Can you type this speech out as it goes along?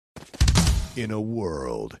In a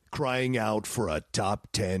world crying out for a top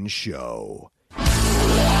 10 show,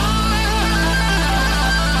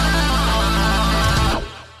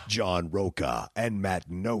 John Roca and Matt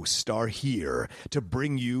Nost are here to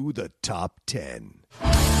bring you the top 10.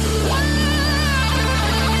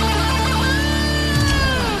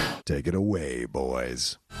 Take it away,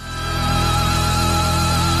 boys.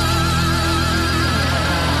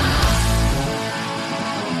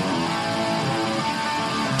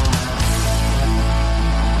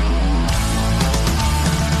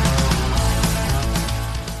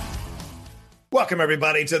 Welcome,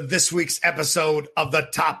 everybody, to this week's episode of the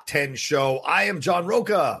Top 10 Show. I am John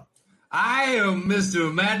Roca. I am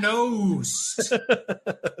Mr. Matt Nost.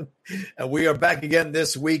 And we are back again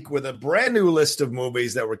this week with a brand new list of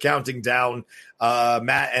movies that we're counting down.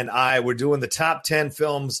 Matt and I, we're doing the top 10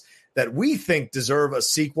 films that we think deserve a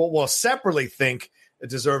sequel. Well, separately think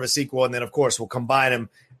deserve a sequel. And then, of course, we'll combine them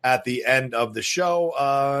at the end of the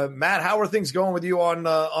show. Matt, how are things going with you on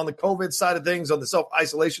the COVID side of things, on the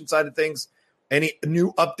self-isolation side of things? Any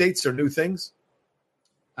new updates or new things?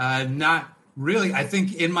 Not really. I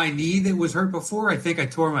think in my knee that was hurt before, I think I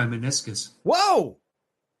tore my meniscus. Whoa!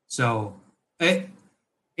 So it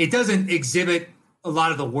doesn't exhibit a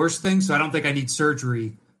lot of the worst things, so I don't think I need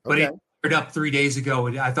surgery. But it cleared up 3 days ago,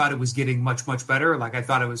 and I thought it was getting much, much better. Like I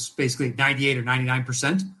thought it was basically 98 or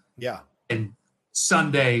 99%. Yeah. And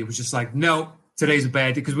Sunday it was just like, no, today's a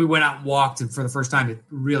bad day, because we went out and walked, and for the first time it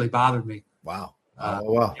really bothered me. Wow. Yeah,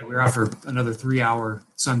 we were out for another 3-hour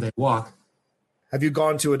Sunday walk. Have you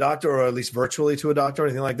gone to a doctor, or at least virtually to a doctor or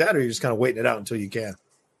anything like that? Or are you just kind of waiting it out until you can?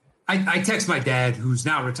 I text my dad, who's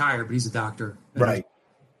now retired, but he's a doctor. Right.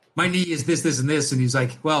 My knee is this, and this. And he's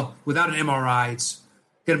like, well, without an MRI, it's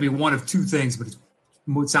going to be one of two things, but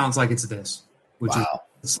it sounds like it's this, which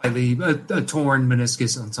is slightly a torn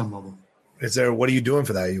meniscus on some level. What are you doing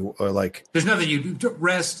for that? There's nothing you do.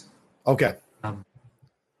 Rest. Okay.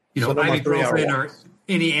 So no ibuprofen or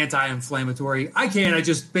any anti-inflammatory. I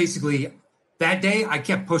just basically, that day I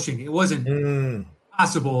kept pushing. It wasn't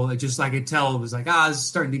possible. It just, I could tell it was like, this is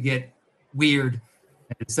starting to get weird.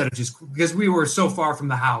 And instead of just, because we were so far from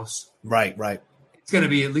the house. Right. It's going to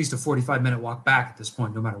be at least a 45-minute walk back at this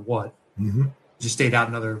point, no matter what. Mm-hmm. Just stayed out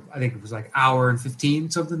another, I think it was like hour and 15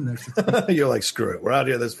 something. You're like, screw it. We're out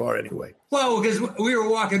here this far anyway. Well, because we were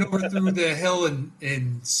walking over through the hill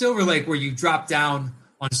in Silver Lake, where you drop down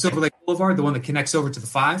on Silver Lake Boulevard, the one that connects over to the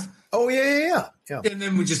 5. Oh, yeah. And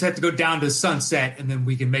then we just have to go down to Sunset, and then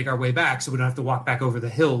we can make our way back, so we don't have to walk back over the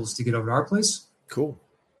hills to get over to our place. Cool.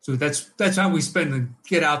 So that's how we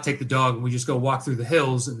get out, take the dog, and we just go walk through the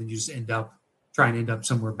hills, and then you just end up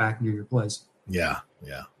somewhere back near your place. Yeah.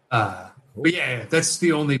 But yeah, that's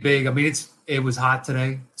the only big. I mean, it was hot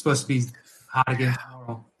today. It's supposed to be hot again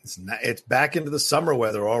tomorrow. It's back into the summer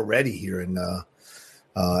weather already here in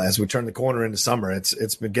as we turn the corner into summer.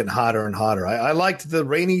 It's been getting hotter and hotter. I liked the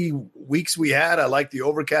rainy weeks we had. I liked the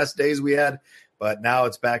overcast days we had, but now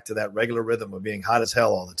it's back to that regular rhythm of being hot as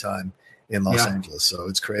hell all the time in Los Angeles. So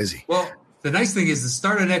it's crazy. Well, the nice thing is the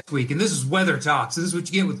start of next week, and this is weather talk, so this is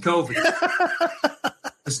what you get with COVID.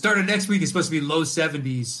 The start of next week is supposed to be low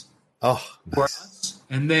 70s. Oh, for us,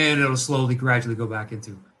 and then it'll slowly, gradually go back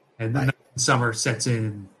into, and then summer sets in,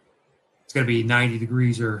 and it's going to be 90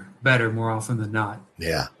 degrees or better more often than not.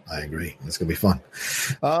 Yeah, I agree. It's going to be fun.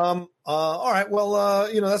 All right. Well,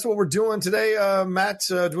 that's what we're doing today. Matt,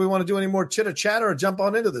 do we want to do any more chitter chatter or jump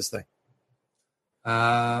on into this thing?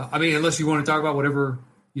 I mean, unless you want to talk about whatever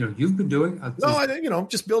you've been doing. No,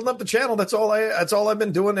 just building up the channel. That's all I've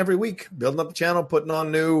been doing every week. Building up the channel, putting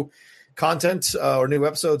on new content or new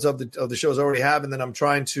episodes of the shows I already have, and then I'm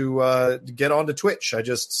trying to get onto Twitch. I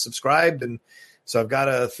just subscribed, and so I've got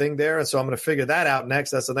a thing there, and so I'm going to figure that out next.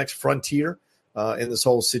 That's the next frontier in this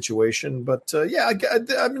whole situation. But I've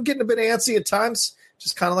been getting a bit antsy at times.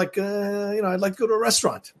 Just kind of like I'd like to go to a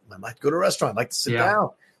restaurant. I'd like to sit down.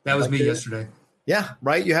 That was me yesterday. Yeah,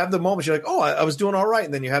 right. You have the moment. You're like, oh, I was doing all right,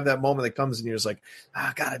 and then you have that moment that comes, and you're just like,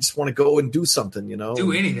 God, I just want to go and do something.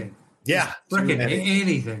 Do anything. Yeah, freaking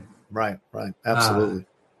anything. Right. Absolutely.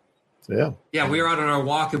 Yeah, we were out on our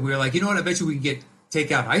walk, and we were like, you know what? I bet you we can get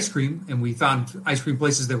takeout ice cream. And we found ice cream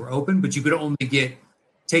places that were open, but you could only get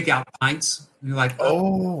takeout pints. And you're like,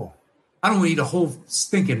 oh, I don't want to eat a whole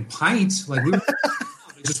stinking pint. Like,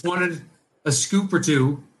 I just wanted a scoop or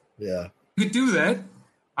two. Yeah. You could do that.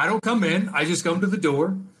 I don't come in. I just come to the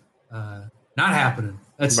door. Not happening.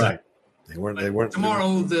 That's right. They weren't.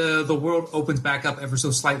 Tomorrow, the world opens back up ever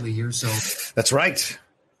so slightly here. So that's right.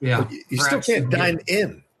 Yeah, you still can't dine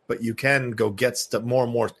in, but you can go get stuff. More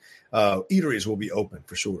and more eateries will be open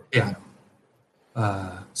for sure. Yeah.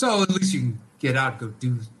 So at least you can get out, go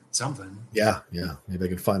do something. Yeah. Maybe I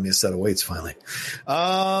can find me a set of weights finally.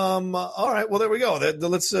 All right. Well, there we go.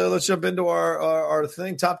 Let's jump into our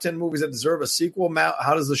thing. Top 10 movies that deserve a sequel. Matt,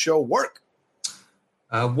 how does the show work?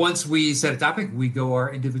 Once we set a topic, we go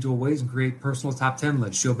our individual ways and create personal top 10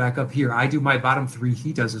 lists. Show back up here. I do my bottom 3.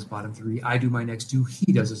 He does his bottom 3. I do my next 2.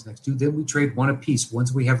 He does his next 2. Then we trade one apiece.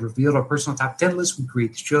 Once we have revealed our personal top 10 list, we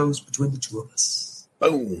create the shows between the two of us.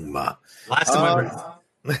 Boom. Last of my breath.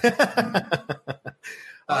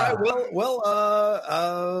 All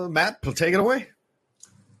right. Matt, take it away.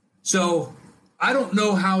 So I don't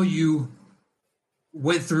know how you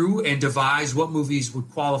went through and devised what movies would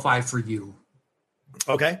qualify for you.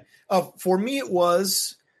 Okay. For me, it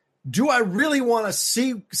was, do I really want to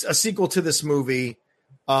see a sequel to this movie?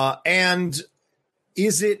 And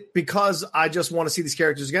is it because I just want to see these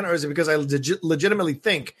characters again, or is it because I legitimately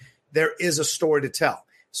think there is a story to tell?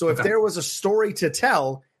 So if there was a story to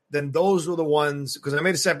tell, then those were the ones, because I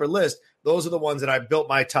made a separate list, those are the ones that I built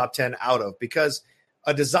my top 10 out of, because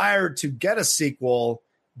a desire to get a sequel,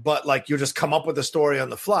 but like you just come up with a story on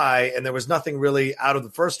the fly, and there was nothing really out of the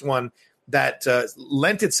first one that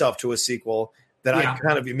lent itself to a sequel, that I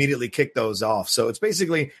kind of immediately kicked those off. So it's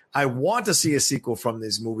basically, I want to see a sequel from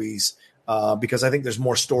these movies because I think there's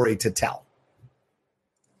more story to tell.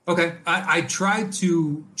 Okay. I tried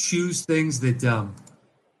to choose things that,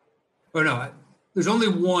 there's only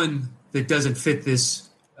one that doesn't fit this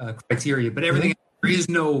criteria, but everything, there is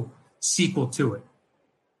no sequel to it.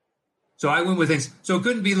 So I went with things. So it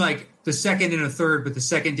couldn't be like the second and a third, but the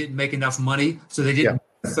second didn't make enough money, so they didn't.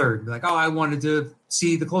 Third, like, I wanted to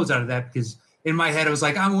see the close out of that, because in my head I was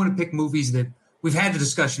like, I want to pick movies that we've had the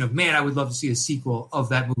discussion of, man, I would love to see a sequel of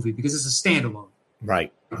that movie because it's a standalone.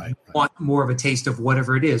 Right. Want more of a taste of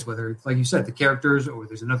whatever it is, whether it's, like you said, the characters, or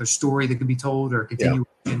there's another story that can be told, or a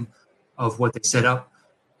continuation of what they set up.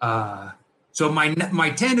 So my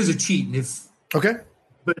 10 is a cheat, and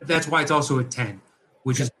but that's why it's also a 10,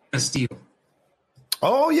 which is a steal.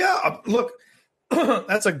 Oh yeah, look.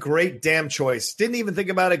 That's a great damn choice. Didn't even think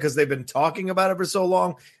about it because they've been talking about it for so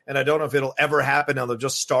long, and I don't know if it'll ever happen, and they'll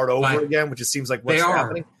just start over again, which it seems like what's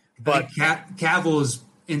happening. But Cavill has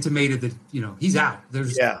intimated that he's out.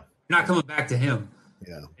 There's not coming back to him.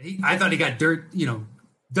 Yeah, I thought he got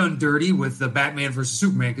done dirty with the Batman versus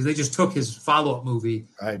Superman, because they just took his follow-up movie.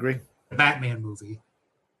 I agree. The Batman movie.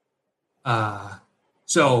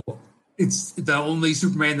 So it's the only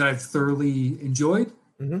Superman that I've thoroughly enjoyed.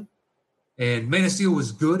 Mm-hmm. And Man of Steel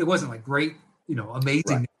was good. It wasn't like great,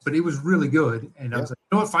 amazing, but it was really good. And I was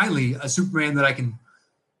like, finally, a Superman that I can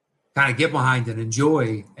kind of get behind and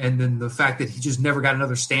enjoy. And then the fact that he just never got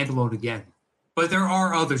another standalone again. But there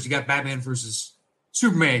are others. You got Batman versus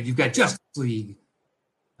Superman. You've got Justice League.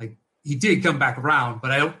 Like, he did come back around, but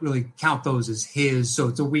I don't really count those as his. So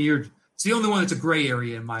it's the only one that's a gray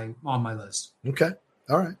area on my list. Okay.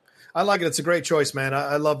 All right. I like it. It's a great choice, man.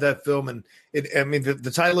 I love that film. And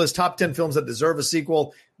the title is Top 10 Films That Deserve a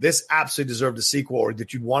Sequel. This absolutely deserved a sequel, or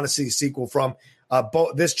that you'd want to see a sequel from.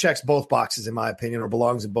 This checks both boxes, in my opinion, or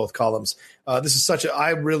belongs in both columns. This is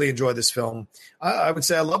I really enjoy this film. I would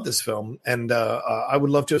say I love this film. And I would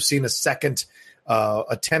love to have seen a second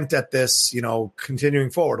attempt at this,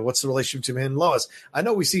 continuing forward. What's the relationship between him and Lois? I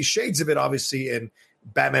know we see shades of it, obviously, in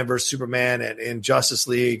Batman versus Superman and in Justice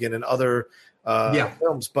League and in other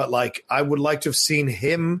films, but like, I would like to have seen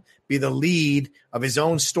him be the lead of his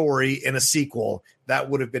own story in a sequel.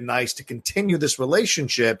 That would have been nice to continue this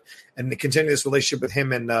relationship and to continue this relationship with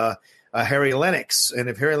him and Harry Lennox. And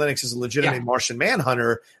if Harry Lennox is a legitimate Martian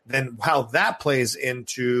Manhunter, then how that plays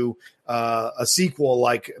into a sequel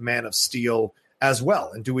like Man of Steel as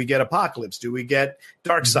well. And do we get Apocalypse? Do we get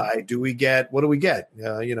Darkseid? Do we get, what do we get?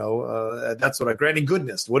 That's what Granny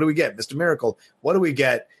Goodness. What do we get? Mr. Miracle. What do we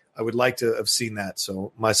get? I would like to have seen that.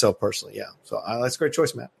 So myself personally, yeah. So that's a great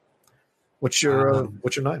choice, Matt. What's your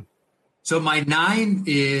 9? So my 9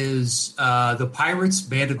 is the Pirates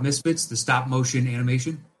Band of Misfits, the stop motion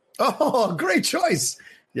animation. Oh, great choice.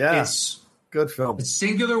 Yeah. It's good film. It's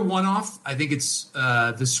singular one-off. I think it's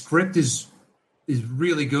the script is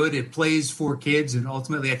really good. It plays for kids, and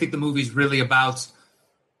ultimately I think the movie is really about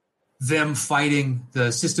them fighting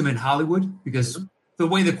the system in Hollywood, because the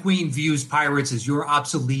way the Queen views pirates is, you're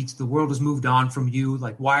obsolete. The world has moved on from you.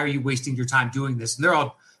 Like, why are you wasting your time doing this? And they're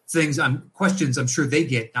all questions I'm sure they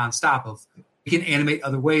get nonstop of, we can animate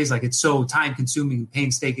other ways. Like, it's so time consuming,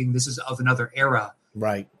 painstaking. This is of another era.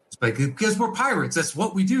 Right. It's like, because we're pirates. That's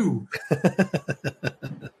what we do.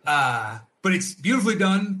 But it's beautifully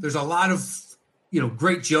done. There's a lot of,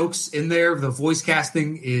 great jokes in there. The voice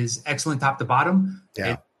casting is excellent top to bottom. Yeah.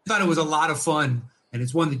 And I thought it was a lot of fun. And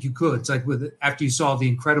it's one that you could. It's like after you saw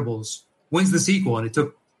The Incredibles, when's the sequel? And it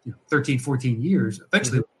took 13, 14 years.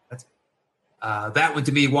 Eventually, that one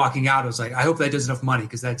to me, walking out, I was like, I hope that does enough money,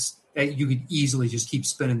 because you could easily just keep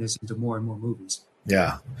spinning this into more and more movies.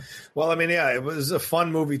 Yeah. Well, I mean, yeah, it was a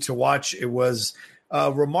fun movie to watch. It was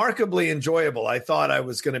remarkably enjoyable. I thought I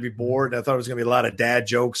was going to be bored. I thought it was going to be a lot of dad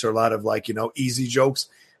jokes or a lot of easy jokes.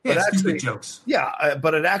 Yeah, but stupid jokes. Yeah,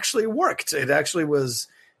 but it actually worked. It actually was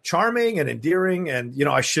charming and endearing, and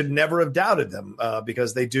I should never have doubted them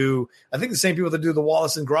because they do. I think the same people that do the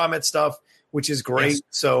Wallace and Gromit stuff, which is great. Yes.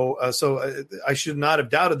 So I should not have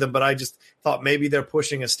doubted them, but I just thought maybe they're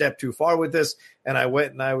pushing a step too far with this, and I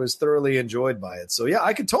went and I was thoroughly enjoyed by it. So yeah,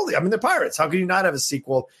 I could totally. I mean, they're pirates. How can you not have a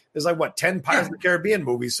sequel? There's 10 Pirates of the Caribbean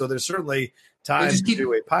movies, so there's certainly time to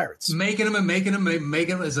do a Pirates. Making them.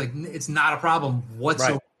 It's like it's not a problem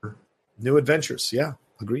whatsoever. Right. New adventures. Yeah,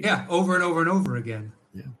 agreed. Yeah, over and over and over again.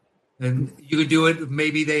 Yeah. And you could do it.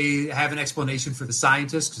 Maybe they have an explanation for the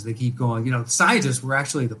scientists, because they keep going. The scientists were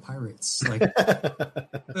actually the pirates. Like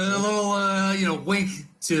a little, wink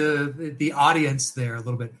to the audience there a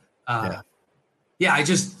little bit. I've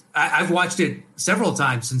watched it several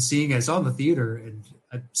times since seeing it. I saw it in the theater, and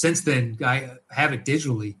since then I have it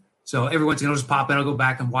digitally. So every once in a while, just pop in. I'll go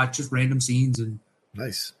back and watch just random scenes. And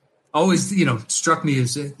nice. Always, struck me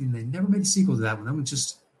as they never made a sequel to that one. That one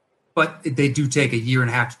just. But they do take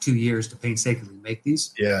 1.5 to 2 years to painstakingly make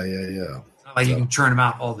these. Yeah. It's not like you can churn them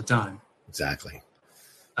out all the time. Exactly.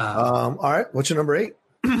 All right. What's your number 8?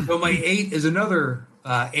 So my 8 is another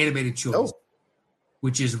animated choice,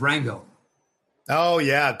 which is Rango. Oh,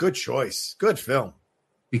 yeah. Good choice. Good film.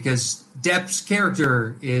 Because Depp's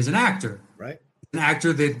character is an actor. Right. An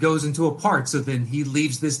actor that goes into a part. So then he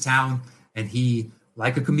leaves this town, and he,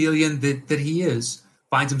 like a chameleon that he is,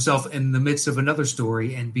 finds himself in the midst of another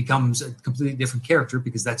story and becomes a completely different character,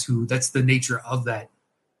 because that's the nature of that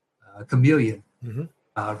chameleon,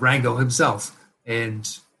 Rango himself. And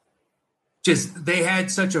just, they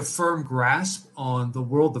had such a firm grasp on the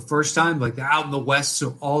world the first time, like they're out in the West.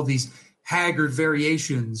 So all these haggard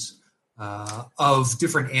variations of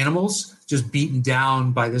different animals just beaten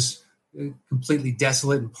down by this completely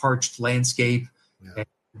desolate and parched landscape. Yeah.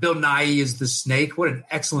 Bill Nighy is the snake. What an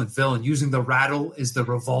excellent villain, using the rattle as the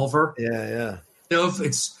revolver. Yeah.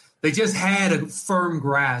 They just had a firm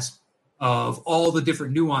grasp of all the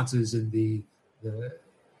different nuances and the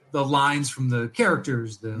lines from the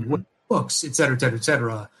characters, the books, et cetera, et cetera, et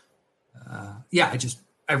cetera.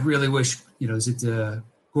 I really wish, is it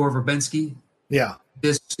Gore Verbinski? Yeah.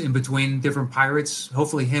 This in between different pirates.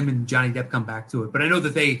 Hopefully him and Johnny Depp come back to it. But I know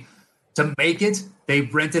that to make it, they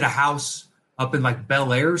rented a house up in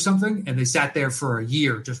Bel Air or something, and they sat there for a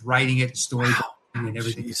year just writing it, storyboarding and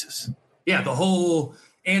everything. Jesus. Yeah, the whole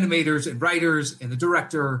animators and writers and the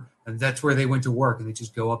director, and that's where they went to work, and they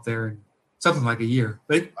just go up there and something like a year.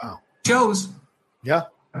 But it shows. Yeah.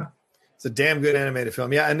 It's a damn good animated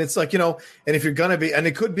film. Yeah, and it's and if you're going to be, and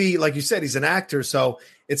it could be, like you said, he's an actor, so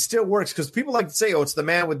it still works, because people like to say, it's the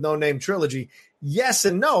Man with No Name trilogy. Yes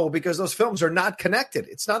and no, because those films are not connected.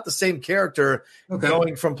 It's not the same character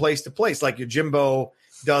going from place to place like Yojimbo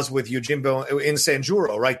does with Yojimbo in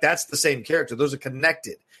Sanjuro, right? That's the same character. Those are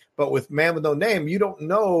connected. But with Man with No Name, you don't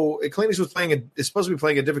know. Clint Eastwood's is supposed to be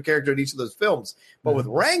playing a different character in each of those films. But with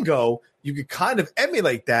Rango, you could kind of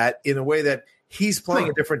emulate that in a way that he's playing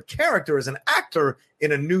a different character as an actor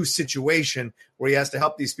in a new situation where he has to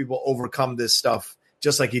help these people overcome this stuff,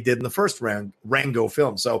 just like he did in the first Rango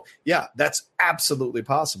film. So, yeah, that's absolutely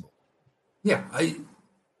possible. Yeah.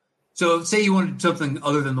 So say you wanted something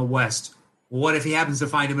other than the West. What if he happens to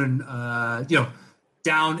find him in,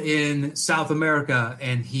 down in South America,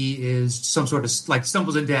 and he is some sort of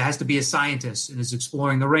stumbles into, has to be a scientist and is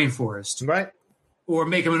exploring the rainforest. Right. Or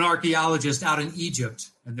make him an archaeologist out in Egypt,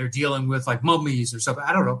 and they're dealing with mummies or something.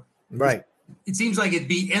 I don't know. Right. It seems like it'd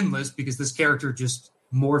be endless, because this character just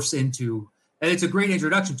morphs into. And it's a great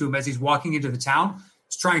introduction to him as he's walking into the town.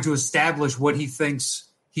 He's trying to establish what he thinks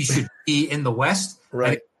he should be in the West.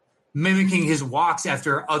 Right. Mimicking his walks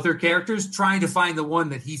after other characters, trying to find the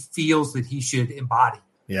one that he feels that he should embody.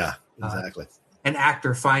 Yeah, exactly. An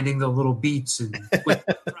actor finding the little beats and what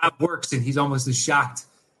works, and he's almost as shocked.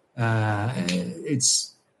 That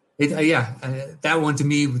one to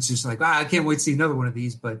me was just I can't wait to see another one of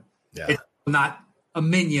these, but it's not a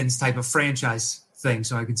Minions type of franchise thing,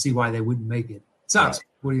 so I can see why they wouldn't make it. Sucks. Right.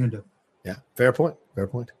 What are you gonna do? Yeah, fair point.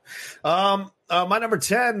 My number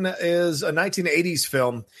 10 is a 1980s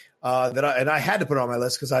film that I had to put on my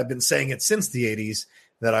list, because I've been saying it since the 80s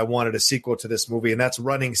that I wanted a sequel to this movie, and that's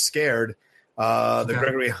Running Scared,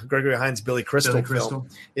 the Gregory Hines, Billy Crystal film.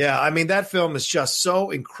 Yeah, I mean, that film is just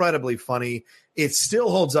so incredibly funny. It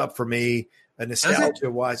still holds up for me.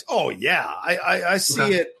 nostalgia-wise. Oh, yeah. I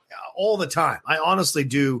see it all the time. I honestly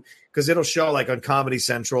do, because it'll show like on Comedy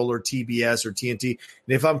Central or TBS or TNT.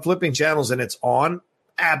 And if I'm flipping channels and it's on,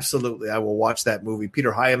 absolutely, I will watch that movie.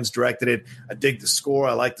 Peter Hyams directed it. I dig the score.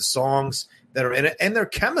 I like the songs that are in it. And their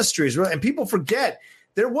chemistry is real. And people forget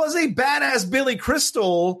there was a badass Billy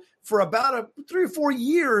Crystal for about 3 or 4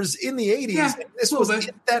 years in the 80s. Yeah, and this was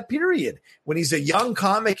in that period when he's a young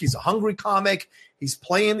comic. He's a hungry comic. He's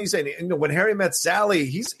playing these. And, you know, when Harry Met Sally,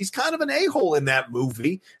 he's kind of an a-hole in that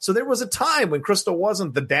movie. So there was a time when Crystal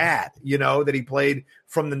wasn't the dad, you know, that he played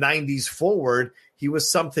from the 90s forward. He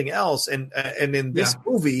was something else. And in this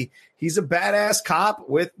movie, he's a badass cop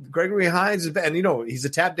with Gregory Hines. And, you know, he's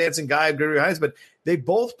a tap dancing guy, Gregory Hines. But they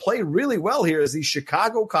both play really well here as these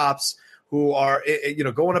Chicago cops who are, you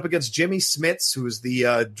know, going up against Jimmy Smits, who is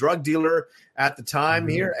the drug dealer at the time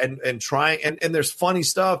here, and trying. And there's funny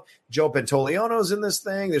stuff. Joe Pantoliano's in this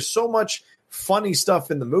thing. There's so much funny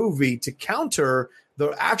stuff in the movie to counter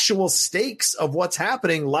the actual stakes of what's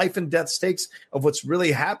happening, life and death stakes of what's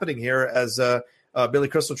really happening here as Billy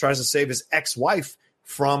Crystal tries to save his ex-wife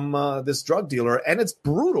from this drug dealer. And it's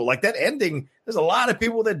brutal. Like that ending, there's a lot of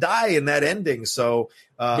people that die in that ending. So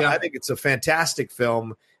I think it's a fantastic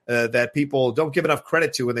film that people don't give enough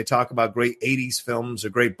credit to when they talk about great 80s films or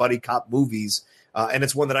great buddy cop movies. And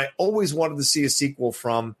it's one that I always wanted to see a sequel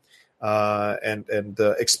from and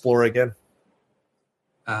explore again.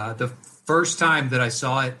 The first time that I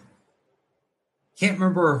saw it, can't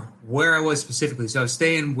remember where I was specifically. So I was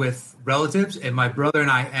staying with relatives, and my brother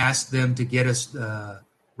and I asked them to get us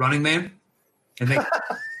Running Man. And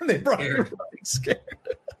they brought Running Scared.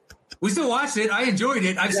 We still watched it. I enjoyed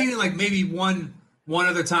it. I've seen it like maybe one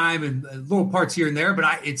other time and little parts here and there,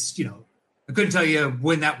 but it's, you know, I couldn't tell you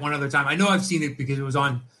when that one other time. I know I've seen it because it was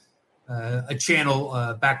on a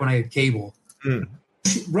channel back when I had cable.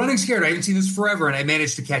 Running Scared, I haven't seen this forever, and I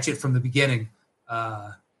managed to catch it from the beginning.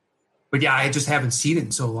 But yeah, I just haven't seen it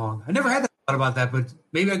in so long. I never had that thought about that, but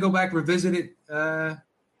maybe I go back and revisit it,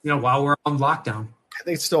 you know, while we're on lockdown. I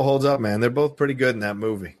think it still holds up, man. They're both pretty good in that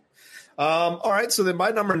movie. All right, so then my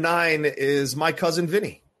number 9 is My Cousin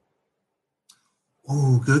Vinny.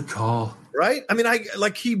 Oh, good call. Right? I mean,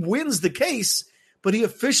 he wins the case, but he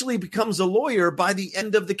officially becomes a lawyer by the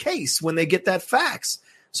end of the case when they get that fax.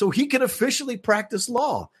 So he can officially practice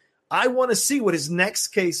law. I want to see what his next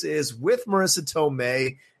case is with Marissa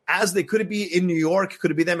Tomei. Could it be in New York?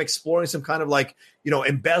 Could it be them exploring some kind of like, you know,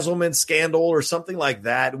 embezzlement scandal or something like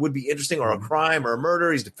that? It would be interesting, or a crime or a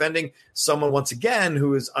murder. He's defending someone once again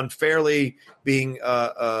who is unfairly being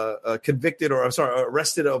convicted or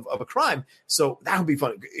arrested of a crime. So that would be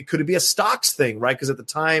fun. Could it be a stocks thing, right? Because at the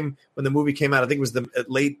time when the movie came out, I think it was the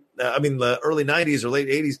early 90s or late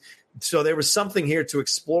 80s. So there was something here to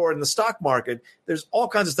explore in the stock market. There's all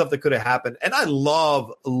kinds of stuff that could have happened. And I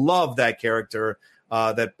love that character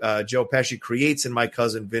that Joe Pesci creates in My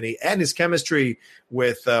Cousin Vinny, and his chemistry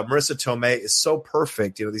with Marissa Tomei is so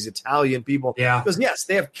perfect. You know, these Italian people, because yes,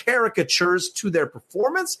 they have caricatures to their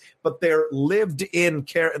performance, but they're lived-in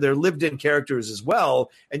characters as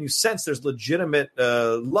well, and you sense there's legitimate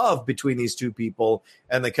love between these two people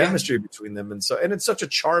and the chemistry between them, and it's such a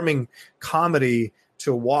charming comedy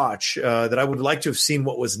to watch that I would like to have seen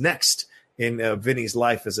what was next in Vinny's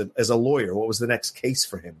life as a lawyer. What was the next case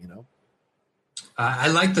for him? You know. I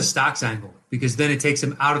like the stocks angle because then it takes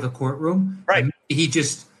him out of the courtroom. Right. He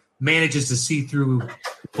just manages to see through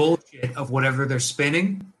bullshit of whatever they're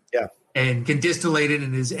spinning. Yeah. And can distillate it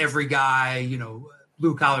in his every guy, you know,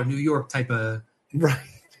 blue collar New York type of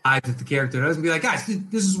eyes that the character does, and be like, guys,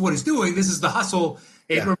 this is what he's doing. This is the hustle.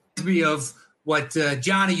 It reminds me of what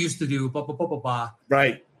Johnny used to do. Blah, blah, blah, blah, blah.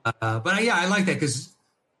 Right. But I like that because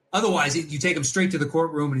otherwise you take him straight to the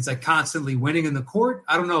courtroom and he's like constantly winning in the court.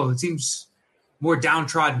 I don't know. It seems more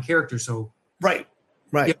downtrodden character. So right.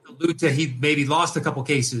 You have to allude to he maybe lost a couple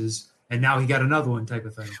cases and now he got another one type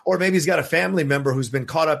of thing. Or maybe he's got a family member who's been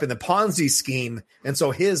caught up in the Ponzi scheme. And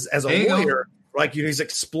so as a lawyer, like, you know, he's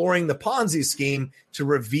exploring the Ponzi scheme to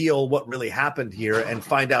reveal what really happened here and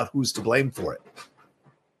find out who's to blame for it.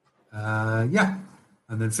 And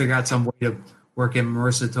then figure out some way to work in.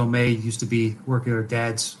 Marissa Tomei used to be working at her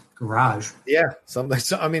dad's garage. Yeah.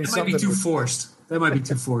 That might be too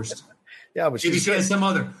forced. Yeah, but maybe she has some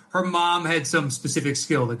other. Her mom had some specific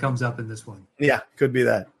skill that comes up in this one. Yeah, could be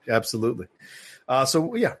that. Absolutely. That's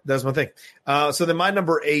my thing. So then my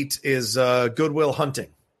number 8 is Good Will Hunting.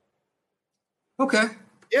 Okay.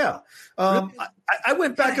 Yeah. I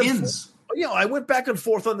went back and forth. You know, I went back and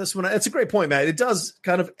forth on this one. It's a great point, Matt. It does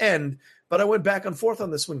kind of end, but I went back and forth on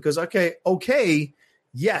this one because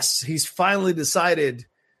yes, he's finally decided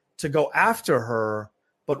to go after her.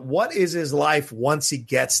 but what is his life once he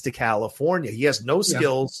gets to California? He has no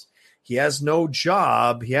skills. He has no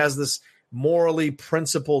job. He has this morally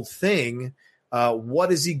principled thing.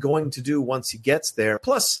 What is he going to do once he gets there?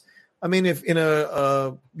 Plus, I mean, if in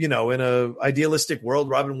a idealistic world,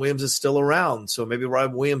 Robin Williams is still around, so maybe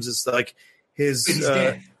Robin Williams is like his.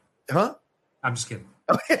 Huh? I'm just kidding.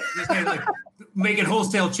 Just kidding, like making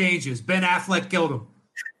wholesale changes. Ben Affleck killed him.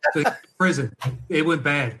 So he's in prison. It went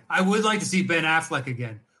bad. I would like to see Ben Affleck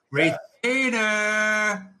again.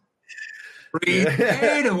 Retainer,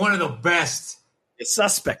 one of the best. You're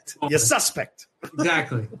suspect. You're suspect.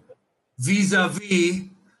 Exactly. Vis-a-vis,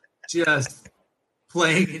 just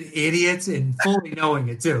playing an idiot and fully knowing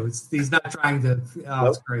it too. He's not trying to.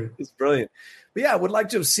 It's great. It's brilliant. But yeah, I would like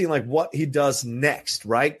to have seen like what he does next,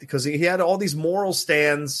 right? Because he had all these moral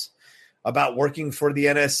stands about working for the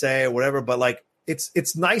NSA or whatever. But like,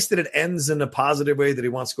 it's nice that it ends in a positive way that he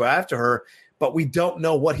wants to go after her. But we don't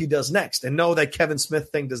know what he does next. And no, that Kevin Smith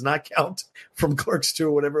thing does not count from Clerks 2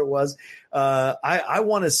 or whatever it was. I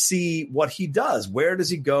want to see what he does. Where does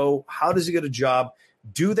he go? How does he get a job?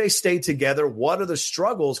 Do they stay together? What are the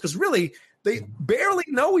struggles? Because really, they barely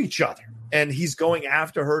know each other. And he's going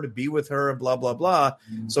after her to be with her and blah, blah, blah.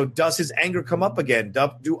 So does his anger come up again?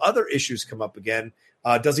 Do other issues come up again?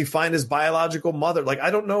 Does he find his biological mother? Like, I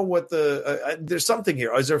don't know what there's something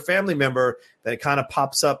here. Is there a family member that kind of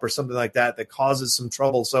pops up or something like that causes some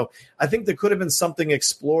trouble? So I think there could have been something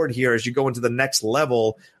explored here as you go into the next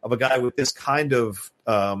level of a guy with this kind of,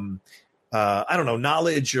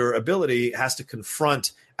 knowledge or ability has to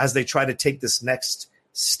confront as they try to take this next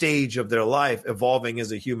stage of their life, evolving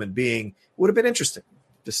as a human being. Would have been interesting.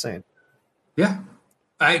 Just saying. Yeah.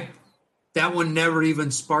 That one never even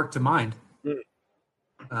sparked to mind.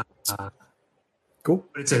 Cool.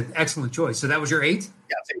 But it's an excellent choice. So that was your 8?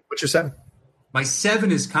 Yeah. What's your 7? My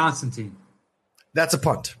 7 is Constantine. That's a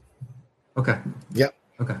punt. Okay. Yep.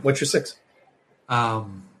 Okay. What's your 6?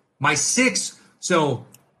 My 6. So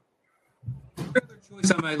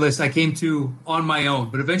choice on my list I came to on my own,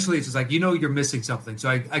 but eventually it's just like, you're missing something. So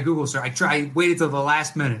I Google search. I waited till the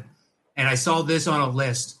last minute and I saw this on a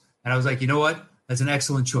list and I was like, you know what? That's an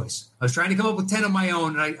excellent choice. I was trying to come up with 10 of my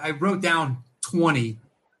own and I wrote down 20,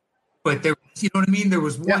 but there, you know what I mean? There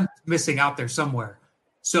was one missing out there somewhere.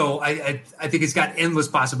 So I think it's got endless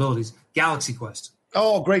possibilities. Galaxy Quest.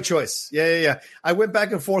 Oh, great choice. Yeah. I went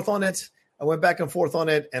back and forth on it.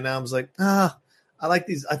 And I was like, I like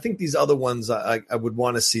these. I think these other ones I would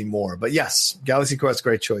want to see more. But yes, Galaxy Quest,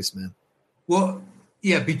 great choice, man. Well,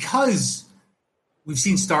 yeah, because we've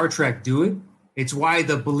seen Star Trek do it. It's why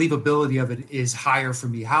the believability of it is higher for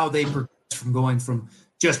me. How they progress from going from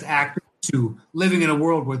just actors to living in a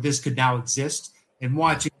world where this could now exist and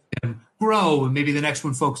watching them grow. And maybe the next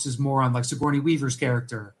one focuses more on like Sigourney Weaver's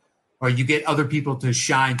character, or you get other people to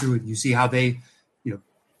shine through it. You see how they,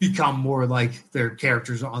 become more like their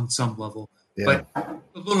characters on some level. Yeah. But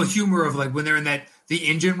a little humor of like when they're in the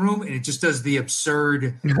engine room and it just does the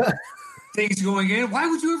absurd things going in. Why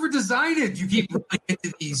would you ever design it? You keep running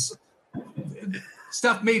into these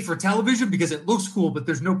stuff made for television because it looks cool, but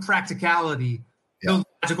there's no practicality, no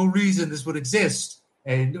logical reason this would exist.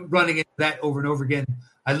 And running into that over and over again.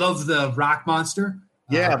 I love the rock monster.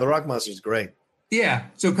 Yeah, the rock monster is great. Yeah,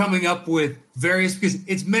 so coming up with various, because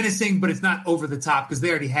it's menacing, but it's not over the top because they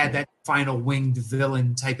already had that final winged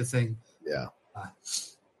villain type of thing. Yeah.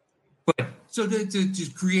 But so to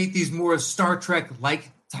create these more Star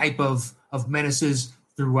Trek-like type of menaces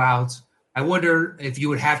throughout, I wonder if you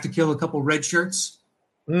would have to kill a couple red shirts,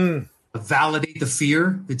 validate the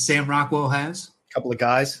fear that Sam Rockwell has. A couple of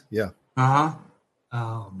guys, yeah. Uh-huh.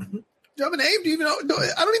 Do you have a name? Do you even know? No,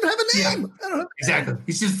 I don't even have a name. Yeah. I don't know. Exactly.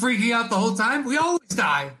 He's just freaking out the whole time. We always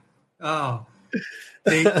die. Oh.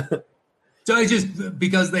 So I just,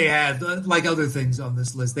 because they have, like other things on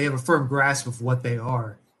this list, they have a firm grasp of what they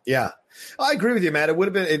are. Yeah. I agree with you, Matt.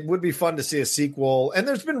 It would be fun to see a sequel. And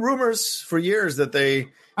there's been rumors for years that they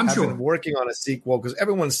been working on a sequel because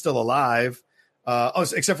everyone's still alive.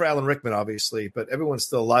 Except for Alan Rickman, obviously, but everyone's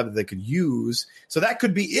still alive that they could use. So that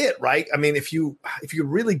could be it, right? I mean, if you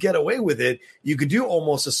really get away with it, you could do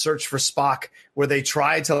almost a Search for Spock where they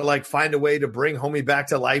try to like find a way to bring Homie back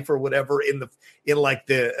to life or whatever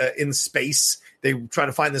in space. They try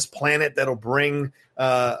to find this planet that'll bring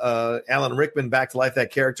Alan Rickman back to life,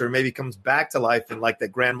 that character, and maybe comes back to life in like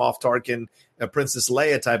that Grand Moff Tarkin, Princess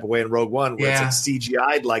Leia type of way in Rogue One, where it's like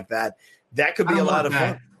CGI'd like that. That could be a lot of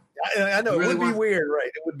fun. I know it would be weird, right?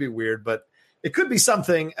 It would be weird, but it could be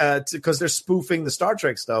something because they're spoofing the Star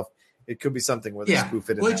Trek stuff. It could be something where they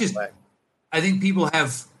spoof it in that way. I think people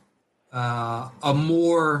have a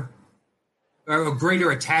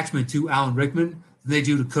greater attachment to Alan Rickman than they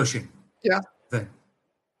do to Cushing. Yeah. Thing.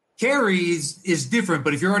 Carrie is different,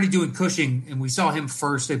 but if you're already doing Cushing, and we saw him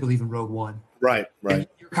first, I believe, in Rogue One. Right. You're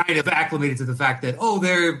kind of acclimated to the fact that,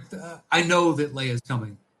 I know that Leia's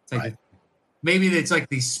coming. Right. Maybe it's like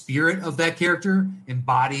the spirit of that character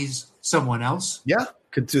embodies someone else. Yeah,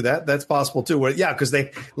 could do that. That's possible too. Because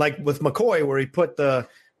they, like with McCoy, where he put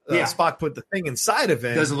Spock put the thing inside of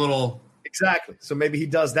him. Does a little. Exactly. So maybe he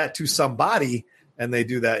does that to somebody, and they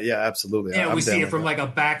do that. Yeah, absolutely. Yeah, we see it from like a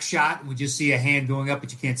back shot. We just see a hand going up,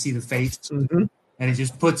 but you can't see the face. Mm-hmm. And he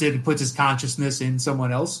just puts his consciousness in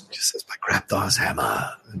someone else. Just says, "My Grabthar's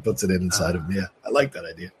hammer," and puts it inside of him. Yeah, I like that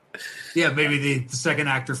idea. Yeah, maybe the second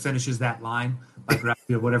actor finishes that line, like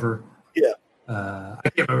whatever. Yeah. I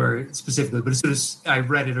can't remember specifically, but as soon as I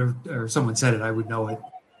read it or someone said it, I would know it.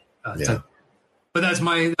 But that was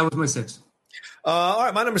my 6. All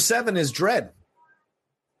right, my number 7 is Dread.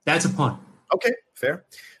 That's a punt. Okay, fair.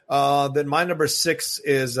 Then my number 6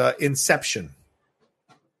 is Inception.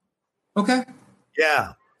 Okay.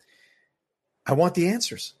 Yeah. I want the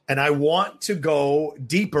answers, and I want to go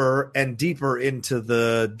deeper and deeper into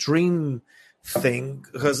the dream thing,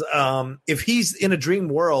 because if he's in a dream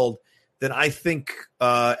world, then I think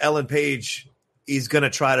Ellen Page is going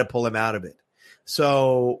to try to pull him out of it.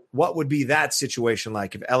 So what would be that situation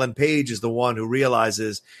like if Ellen Page is the one who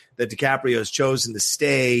realizes that DiCaprio has chosen to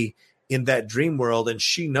stay in that dream world, and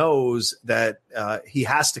she knows that he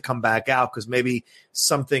has to come back out because maybe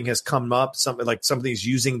something has come up, something like somebody's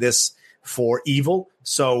using this for evil.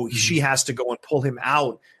 So she has to go and pull him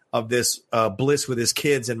out of this bliss with his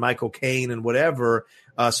kids and Michael Caine and whatever,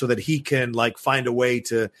 so that he can like find a way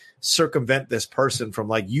to circumvent this person from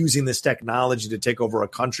like using this technology to take over a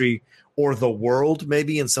country or the world,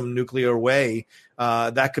 maybe in some nuclear way.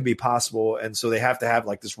 That could be possible. And so they have to have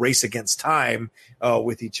like this race against time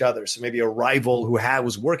with each other. So maybe a rival who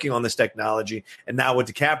was working on this technology, and now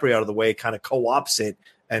with DiCaprio out of the way, kind of co-ops it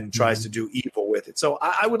and tries to do evil with it. So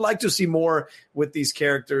I would like to see more with these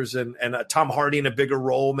characters, and Tom Hardy in a bigger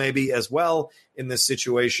role maybe as well in this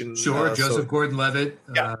situation. Sure, Joseph Gordon-Levitt.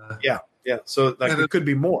 Yeah. So like it could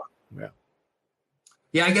be more.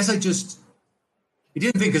 Yeah, I guess I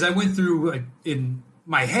didn't think, because I went through in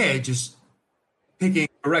my head just picking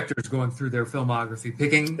directors, going through their filmography,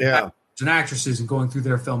 picking actors and actresses and going through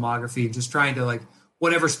their filmography and just trying to like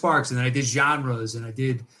whatever sparks. And then I did genres and I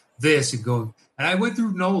did this and I went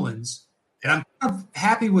through Nolan's, and I'm kind of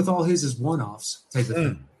happy with all his as one-offs type of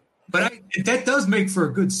thing. But that does make for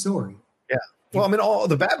a good story. Yeah. Well, I mean, all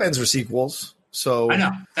the Batmans are sequels, so I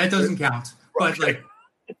know that doesn't count. But like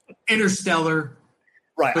Interstellar,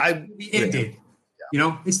 right? It did. You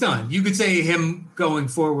know, it's done. You could say him going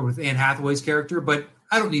forward with Anne Hathaway's character, but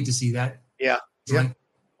I don't need to see that. Yeah. I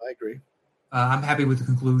agree. I'm happy with the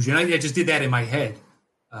conclusion. I just did that in my head.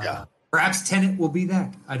 Perhaps Tenet will be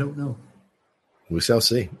that. I don't know. We shall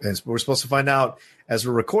see. And we're supposed to find out as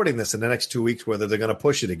we're recording this in the next 2 weeks whether they're going to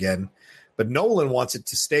push it again. But Nolan wants it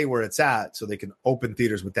to stay where it's at so they can open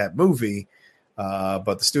theaters with that movie.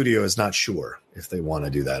 But the studio is not sure if they want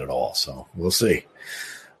to do that at all. So we'll see.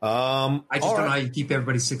 I just don't know how you keep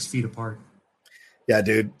everybody 6 feet apart. Yeah,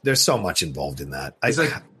 dude. There's so much involved in that. It's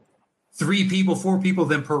like 3 people, 4 people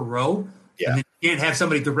then per row. Yeah. And then you can't have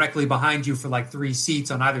somebody directly behind you for like 3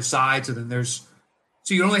 seats on either side. So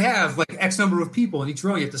you only have like X number of people in each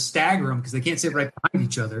row. You have to stagger them because they can't sit right behind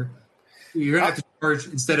each other. You're going to have to charge,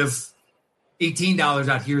 instead of $18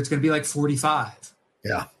 out here, it's going to be like $45.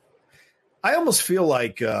 Yeah. I almost feel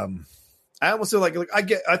like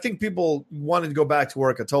I think people wanted to go back to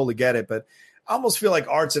work. I totally get it, but I almost feel like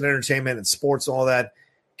arts and entertainment and sports and all that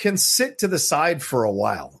can sit to the side for a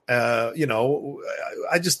while. I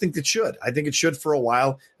just think it should. I think it should for a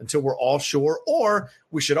while until we're all sure, or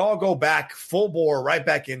we should all go back full bore right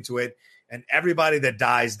back into it. And everybody that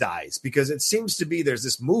dies, because it seems to be there's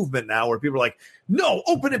this movement now where people are like, no,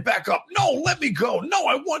 open it back up. No, let me go.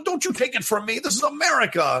 No, don't you take it from me. This is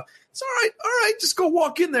America. It's all right. Just go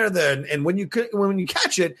walk in there then. And when you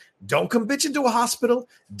catch it, don't come bitching to a hospital.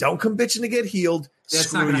 Don't come bitching to get healed.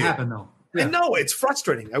 That's not going to happen though. Yeah. And no, it's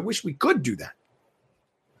frustrating. I wish we could do that.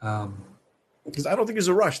 Because I don't think there's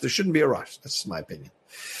a rush. There shouldn't be a rush. That's just my opinion.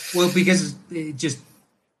 Well, because it just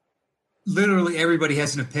literally everybody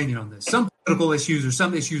has an opinion on this. Some political issues or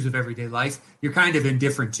some issues of everyday life, you're kind of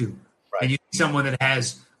indifferent to. Right. And you see someone that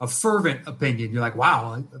has a fervent opinion, you're like,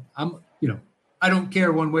 wow, I don't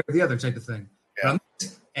care one way or the other type of thing. Yeah.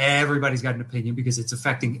 Everybody's got an opinion because it's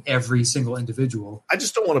affecting every single individual. I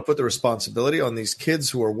just don't want to put the responsibility on these kids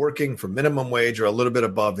who are working for minimum wage or a little bit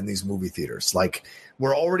above in these movie theaters. Like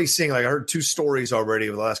we're already seeing, like I heard 2 stories already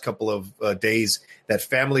over the last couple of days, that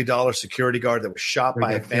Family Dollar security guard that was shot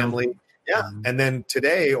by a family. Yeah. And then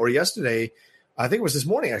today or yesterday, I think it was this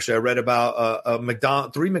morning, actually, I read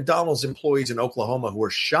about 3 McDonald's employees in Oklahoma who were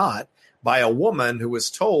shot by a woman who was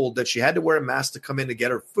told that she had to wear a mask to come in to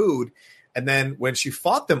get her food. And then when she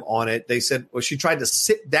fought them on it, they said, well, she tried to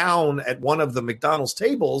sit down at one of the McDonald's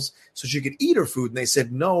tables so she could eat her food. And they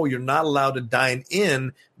said, no, you're not allowed to dine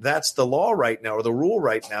in. That's the law right now, or the rule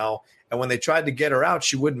right now. And when they tried to get her out,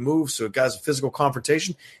 she wouldn't move. So it got a physical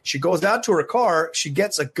confrontation. She goes out to her car. She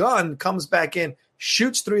gets a gun, comes back in,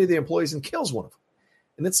 shoots 3 of the employees and kills one of them.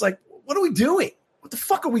 And it's like, what are we doing? What the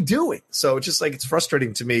fuck are we doing? So it's just like, it's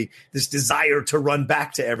frustrating to me, this desire to run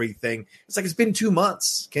back to everything. It's like, it's been 2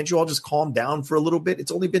 months. Can't you all just calm down for a little bit?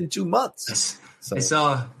 It's only been 2 months. Yes. So. I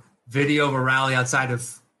saw a video of a rally outside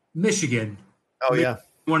of Michigan. Oh, yeah.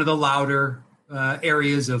 One of the louder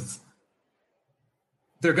areas of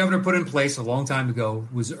their governor put in place a long time ago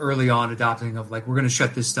was early on adopting of like, we're going to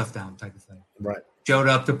shut this stuff down type of thing. Right. Showed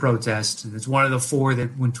up to protest. And it's one of the 4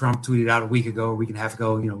 that when Trump tweeted out a week and a half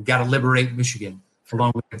ago, got to liberate Michigan,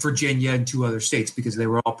 along with Virginia and 2 other states, because they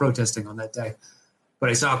were all protesting on that day.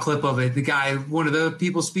 But I saw a clip of it. The guy, one of the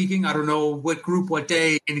people speaking, I don't know what group, what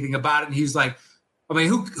day, anything about it. And he's like, I mean,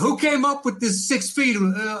 who came up with this 6 feet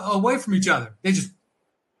away from each other? They just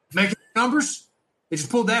make numbers. They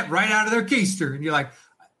just pulled that right out of their keister. And you're like,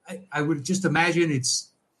 I would just imagine it's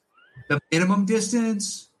the minimum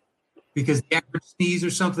distance, because the average sneeze or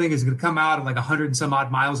something is going to come out at like 100 and some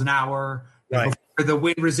odd miles an hour. Right. The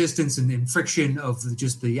wind resistance and friction of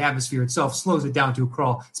just the atmosphere itself slows it down to a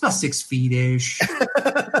crawl. It's about 6 feet-ish. They're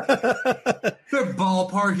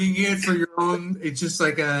ballparking it for your own. It's just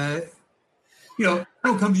like I don't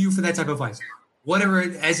come to you for that type of advice. Whatever,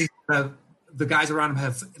 the guys around him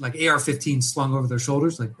have like AR-15 slung over their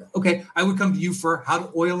shoulders. Like, okay, I would come to you for how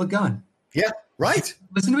to oil a gun. Yeah, right.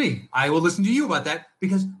 Listen to me. I will listen to you about that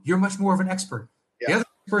because you're much more of an expert. Yeah. The other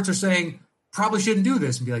experts are saying, probably shouldn't do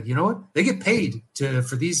this, and be like, you know what? They get paid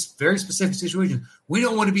for these very specific situations. We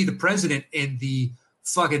don't want to be the president in the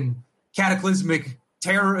fucking cataclysmic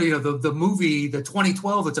terror, the movie, the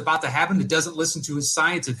 2012 that's about to happen that doesn't listen to his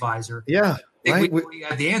science advisor. Yeah. Right. We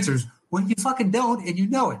have the answers when you fucking don't, and you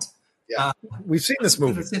know it. Yeah. We've seen this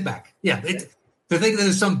movie. Sit back. Yeah. To think that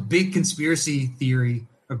there's some big conspiracy theory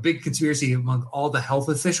or big conspiracy among all the health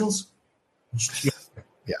officials. Yeah.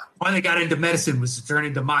 Why they got into medicine was to turn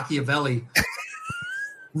into Machiavelli.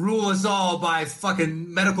 Rule us all by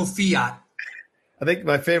fucking medical fiat. I think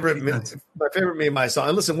my favorite meme I saw.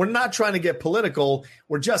 And listen, we're not trying to get political.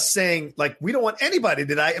 We're just saying, like, we don't want anybody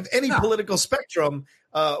to die of any political spectrum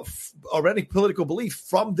or any political belief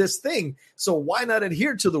from this thing. So why not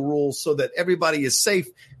adhere to the rules so that everybody is safe?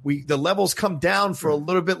 The levels come down for a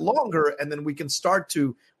little bit longer, and then we can start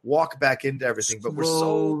to walk back into everything. But we're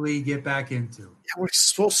slowly get back into. Yeah, we're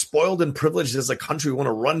so spoiled and privileged as a country. We want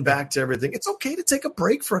to run back to everything. It's okay to take a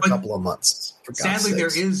break for a couple of months. Sadly, there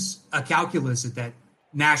is a calculus at that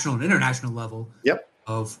national and international level. Yep.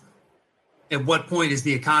 Of at what point is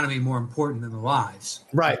the economy more important than the lives?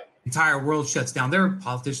 Right. The entire world shuts down. There are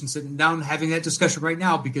politicians sitting down having that discussion right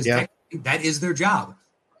now because that is their job.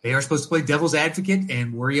 They are supposed to play devil's advocate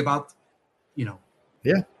and worry about,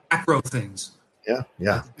 macro things. Yeah,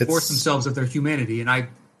 yeah. Force themselves of their humanity, and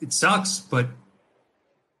it sucks, but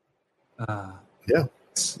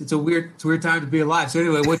it's a weird time to be alive. So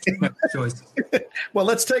anyway, what's your next choice? Well,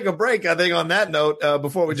 let's take a break. I think on that note,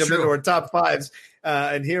 before we jump into our top fives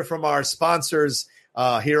and hear from our sponsors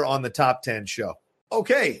here on the Top 10 show.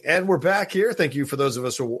 Okay, and we're back here. Thank you for those of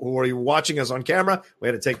us who are watching us on camera. We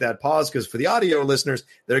had to take that pause because for the audio listeners,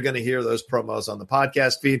 they're going to hear those promos on the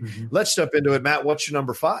podcast feed. Mm-hmm. Let's jump into it. Matt, what's your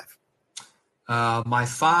number 5? My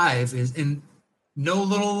 5 is in no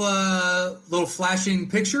little flashing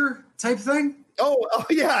picture type thing. Oh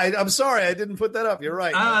yeah. I'm sorry. I didn't put that up. You're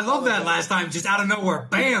right. I love that last time. Just out of nowhere.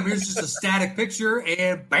 Bam. Here's just a static picture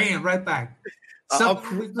and bam, right back. I'll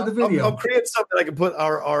create something I can put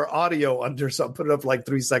our audio under. So I'll put it up for like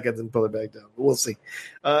 3 seconds and pull it back down. We'll see.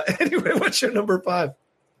 Anyway, what's your number 5?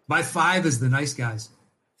 My 5 is The Nice Guys.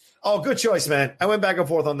 Oh, good choice, man. I went back and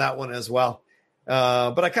forth on that one as well.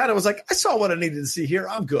 But I kind of was like, I saw what I needed to see here.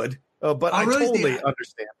 I'm good. But I totally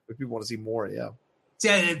understand if people want to see more. Yeah.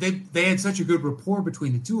 Yeah, they had such a good rapport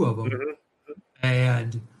between the two of them. Mm-hmm.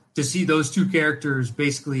 And to see those two characters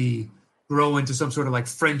basically grow into some sort of like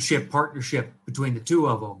friendship, partnership between the two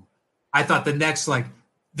of them, I thought the next,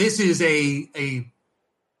 this is a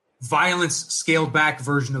violence scaled back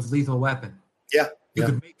version of Lethal Weapon. Yeah. You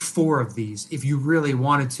could make 4 of these if you really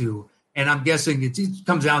wanted to. And I'm guessing it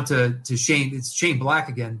comes down to Shane. It's Shane Black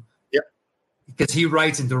again. Yep. Because he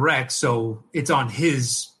writes and directs, so it's on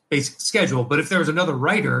his basic schedule. But if there was another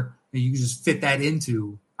writer, you could just fit that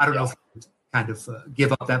into, I don't know if kind of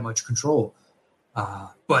give up that much control.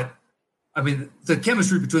 But I mean, the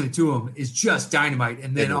chemistry between the two of them is just dynamite.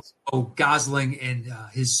 And then also Gosling and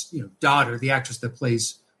his daughter, the actress that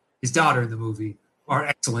plays his daughter in the movie, are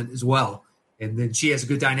excellent as well. And then she has a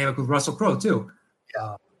good dynamic with Russell Crowe too.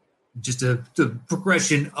 Just the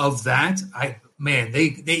progression of that,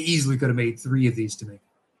 they easily could have made 3 of these to me.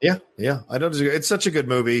 Yeah. I don't disagree. It's such a good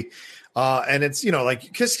movie. And it's,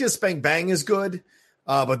 like Kiss Kiss Bang Bang is good.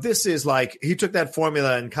 But this is like he took that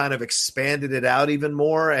formula and kind of expanded it out even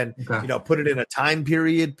more and, put it in a time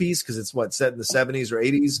period piece because it's set in the 70s or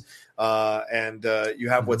 80s. And you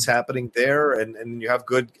have what's happening there and you have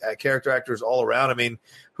good character actors all around. I mean,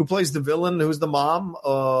 who plays the villain? Who's the mom?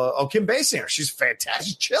 Kim Basinger. She's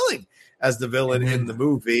fantastic, chilling as the villain in the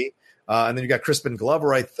movie. And then you got Crispin Glover.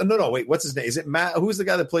 Wait, what's his name? Is it Matt? Who's the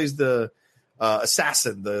guy that plays the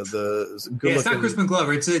assassin? The good it's not Crispin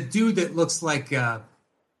Glover. It's a dude that looks like.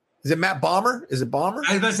 Is it Matt Bomber? Is it Bomber?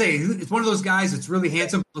 I was about to say it's one of those guys that's really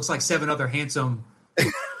handsome. Looks like 7 other handsome.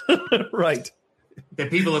 Right.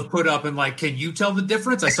 That people have put up and can you tell the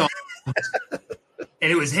difference? I saw,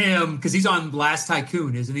 and it was him because he's on Last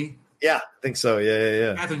Tycoon, isn't he? Yeah, I think so.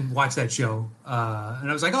 Yeah. I haven't watched that show, and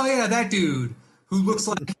I was like, oh yeah, that dude who looks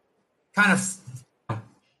like kind of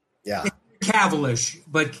Cavill-ish,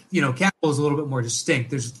 but Cavill is a little bit more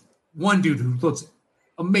distinct. There's one dude who looks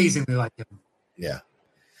amazingly like him.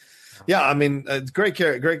 Yeah, I mean, great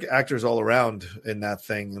actors all around in that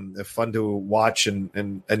thing, and they're fun to watch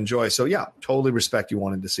and enjoy. So, yeah, totally respect you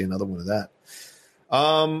wanting to see another one of that.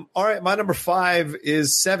 All right, my number 5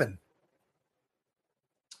 is 7.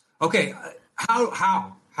 Okay,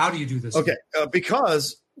 how do you do this? Okay,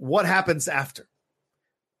 because what happens after?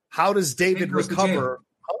 How does David recover?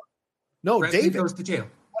 No, David goes to jail.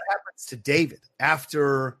 What happens to David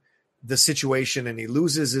after the situation and he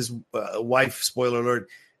loses his wife? Spoiler alert.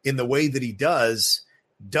 In the way that he does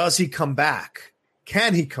he come back?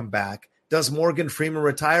 Can he come back? Does Morgan Freeman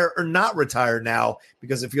retire or not retire now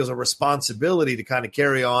because it feels a responsibility to kind of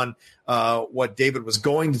carry on what David was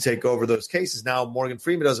going to take over those cases? Now Morgan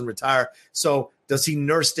Freeman doesn't retire. So does he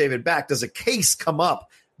nurse David back? Does a case come up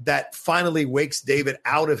that finally wakes David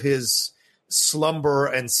out of his slumber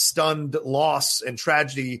and stunned loss and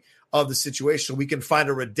tragedy of the situation? We can find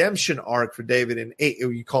a redemption arc for David in 8.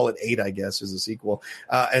 You call it 8, I guess, as a sequel,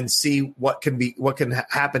 and see what can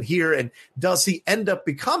happen here. And does he end up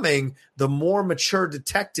becoming the more mature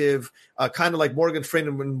detective, kind of like Morgan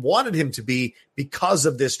Freeman wanted him to be because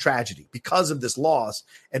of this tragedy, because of this loss,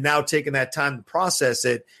 and now taking that time to process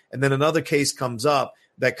it. And then another case comes up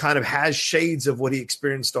that kind of has shades of what he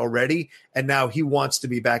experienced already. And now he wants to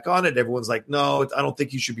be back on it. Everyone's like, no, I don't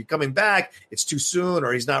think you should be coming back. It's too soon,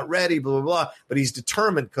 or he's not ready, blah, blah, blah. But he's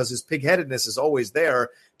determined because his pigheadedness is always there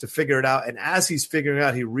to figure it out. And as he's figuring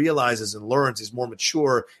out, he realizes and learns he's more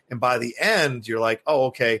mature. And by the end, you're like, oh,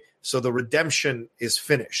 okay. So the redemption is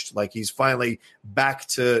finished. Like he's finally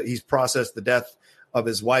he's processed the death of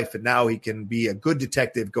his wife. And now he can be a good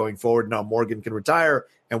detective going forward. Now Morgan can retire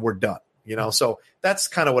and we're done. So that's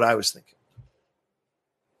kind of what I was thinking.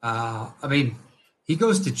 I mean, he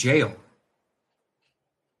goes to jail.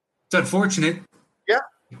 It's unfortunate. Yeah.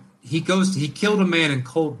 He killed a man in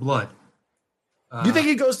cold blood. You think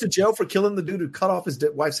he goes to jail for killing the dude who cut off his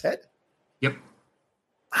wife's head? Yep.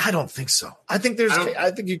 I don't think so. I think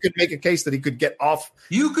you could make a case that he could get off.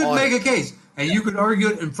 You could make a case, and you could argue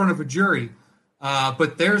it in front of a jury.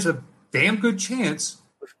 But there's a damn good chance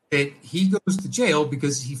that he goes to jail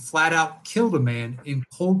because he flat out killed a man in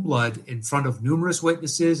cold blood in front of numerous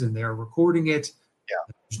witnesses, and they're recording it.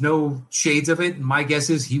 Yeah. There's no shades of it. And my guess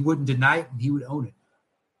is he wouldn't deny it and he would own it.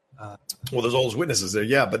 Well, there's all those witnesses there.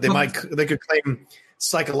 Yeah. But they could claim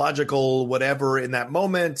psychological whatever in that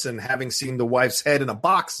moment. And having seen the wife's head in a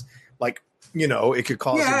box, it could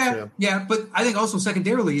cause him to. Yeah. But I think also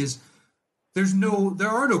secondarily is there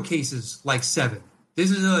are no cases like 7. This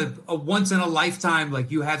is a once in a lifetime.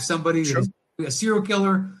 Like you have somebody that's a serial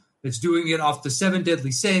killer that's doing it off the 7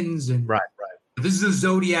 deadly sins, and right. This is a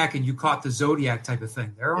Zodiac, and you caught the Zodiac type of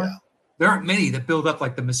thing. There aren't many that build up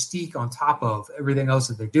like the mystique on top of everything else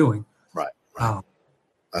that they're doing. Right.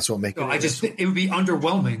 That's what makes it would be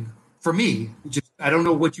underwhelming for me. I don't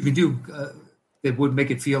know what you can do that would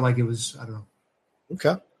make it feel like it was. I don't know.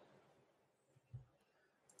 Okay.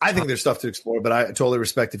 I think there's stuff to explore, but I totally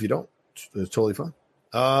respect if you don't. It's totally fine.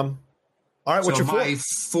 All right, what's your 4? My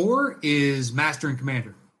 4 is Master and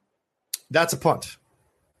Commander. That's a punt.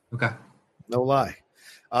 Okay. No lie.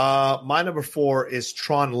 My number 4 is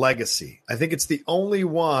Tron Legacy. I think it's the only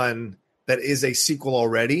one that is a sequel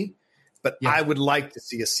already, but I would like to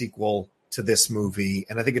see a sequel to this movie,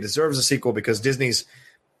 and I think it deserves a sequel because Disney's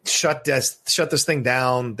shut this thing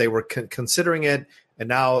down. They were considering it, and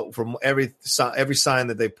now from every sign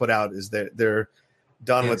that they put out is that they're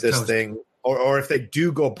done with this thing. Or if they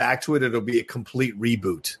do go back to it, it'll be a complete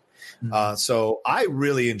reboot. Mm-hmm. So I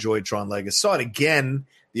really enjoyed Tron Legacy. Saw it again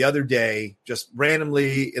the other day, just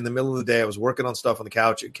randomly in the middle of the day. I was working on stuff on the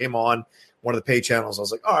couch. It came on one of the pay channels. I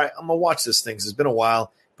was like, all right, I'm going to watch this thing. It's been a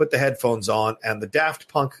while. Put the headphones on, and the Daft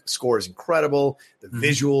Punk score is incredible. The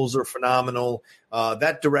visuals are phenomenal.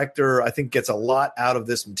 That director, I think, gets a lot out of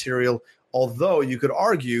this material, although you could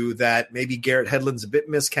argue that maybe Garrett Hedlund's a bit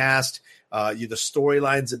miscast. The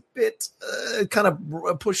storyline's a bit kind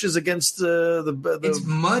of pushes against the it's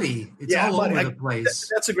muddy. It's all muddy. over the place.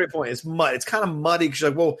 That's a great point. It's mud. It's kind of muddy because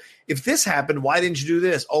you're like, well, if this happened, why didn't you do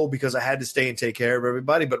this? Oh, because I had to stay and take care of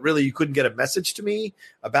everybody. But really, you couldn't get a message to me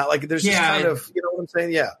about there's just kind of, you know what I'm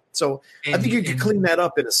saying? Yeah. So I think you could clean that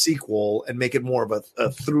up in a sequel and make it more of a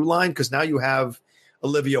through line, because now you have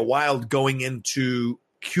Olivia Wilde going into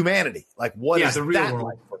humanity. Like, what is the real that world?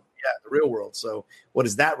 like? The real world. So what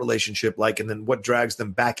is that relationship like? And then what drags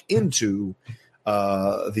them back into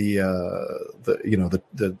the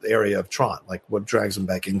area of Tron? Like, what drags them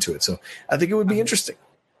back into it? So I think it would be interesting.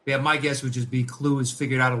 Yeah, my guess would just be Clue has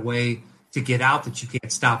figured out a way to get out that you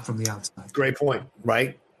can't stop from the outside. Great point,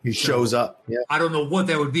 right? He shows up. Yeah. I don't know what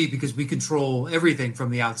that would be, because we control everything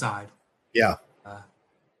from the outside. Yeah.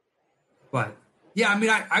 But yeah, I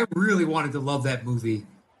mean, I really wanted to love that movie.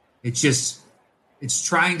 It's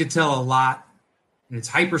trying to tell a lot, and it's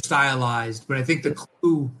hyper stylized, but I think the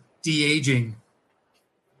Clue de-aging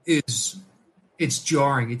it's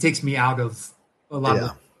jarring. It takes me out of a lot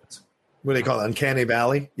of what do they call it? Uncanny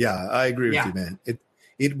Valley? Yeah, I agree with you, man.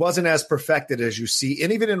 It wasn't as perfected as you see.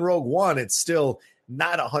 And even in Rogue One, it's still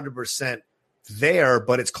not 100% there,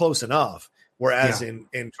 but it's close enough. Whereas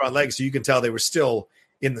in Tron Legacy, you can tell they were still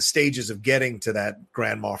in the stages of getting to that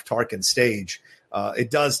Grand Moff Tarkin stage.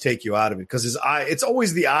 It does take you out of it because his eye, it's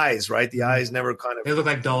always the eyes, right? The eyes never kind of. They look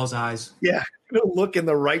like doll's eyes. Yeah. Look in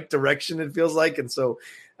the right direction, it feels like. And so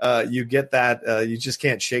you get that. You just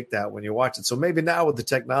can't shake that when you watch it. So maybe now with the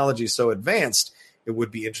technology so advanced, it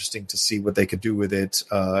would be interesting to see what they could do with it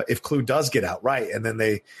if Clue does get out, right? And then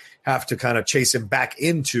they have to kind of chase him back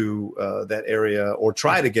into that area or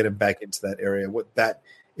try to get him back into that area, what that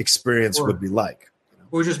experience would be like.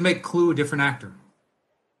 Or just make Clue a different actor.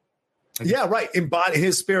 Yeah, right.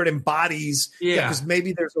 His spirit embodies. Yeah, because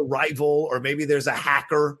maybe there's a rival, or maybe there's a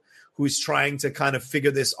hacker who's trying to kind of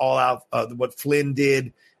figure this all out. What Flynn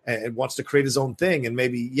did, and wants to create his own thing. And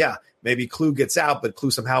maybe Clue gets out, but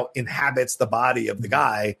Clue somehow inhabits the body of the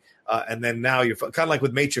guy. And then now you're kind of like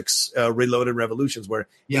with Matrix Reloaded Revolutions, where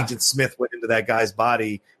Agent Smith went into that guy's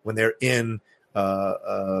body when they're in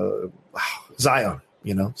Zion.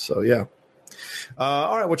 So yeah.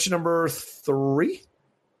 All right, what's your number 3?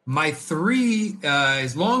 My 3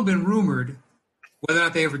 has long been rumored. Whether or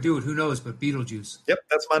not they ever do it, who knows? But Beetlejuice. Yep,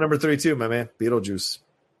 that's my number 3 too, my man. Beetlejuice.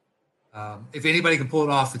 If anybody can pull it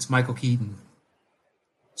off, it's Michael Keaton.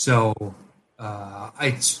 So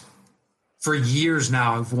for years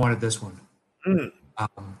now, I've wanted this one. And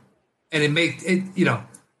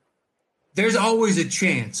there's always a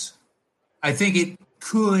chance. I think it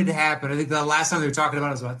could happen. I think the last time they were talking about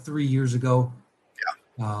it was about 3 years ago.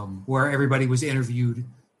 Yeah. Where everybody was interviewed.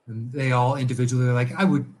 And they all individually were like, I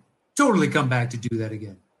would totally come back to do that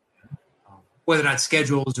again. Whether or not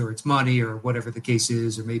schedules or it's money or whatever the case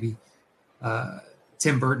is, or maybe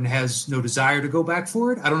Tim Burton has no desire to go back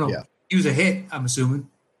for it. I don't know. Yeah. He was a hit, I'm assuming.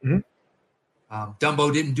 Mm-hmm.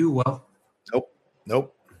 Dumbo didn't do well.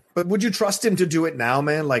 Nope. But would you trust him to do it now,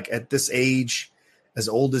 man? Like at this age, as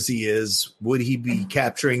old as he is, would he be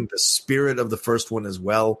capturing the spirit of the first one as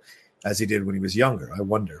well as he did when he was younger? I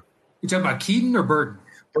wonder. You talking about Keaton or Burton?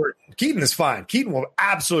 Burton. Keaton is fine. Keaton will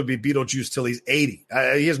absolutely be Beetlejuice till he's 80.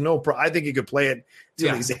 He has no I think he could play it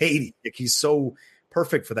till he's 80. Like, he's so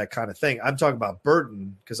perfect for that kind of thing. I'm talking about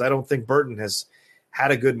Burton because I don't think Burton has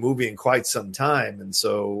had a good movie in quite some time. And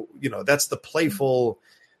so, that's the playful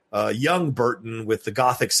young Burton with the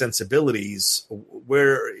gothic sensibilities.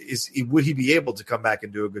 Would he be able to come back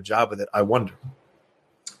and do a good job with it? I wonder.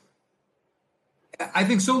 I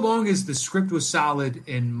think so long as the script was solid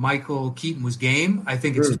and Michael Keaton was game, I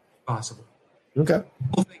think it's possible. Okay. The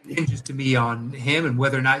whole thing hinges to me on him and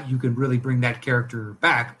whether or not you can really bring that character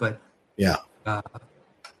back. But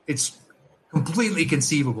it's completely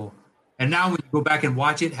conceivable. And now when you go back and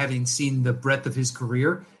watch it, having seen the breadth of his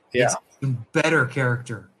career, it's an even better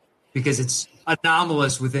character because it's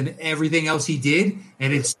anomalous within everything else he did,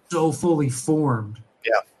 and it's so fully formed.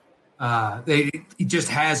 Yeah. He just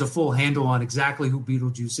has a full handle on exactly who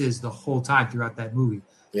Beetlejuice is the whole time throughout that movie.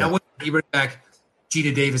 Yeah. Now, when you bring back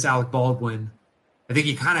Gina Davis, Alec Baldwin. I think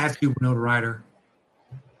you kind of have to do Winona Ryder.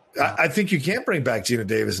 I think you can't bring back Gina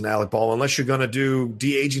Davis and Alec Baldwin unless you're going to do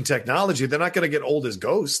de-aging technology. They're not going to get old as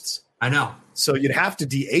ghosts. I know. So you'd have to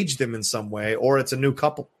de-age them in some way, or it's a new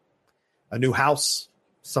couple, a new house,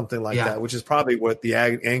 something like that, which is probably what the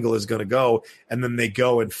angle is going to go. And then they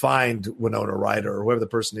go and find Winona Ryder, or whoever the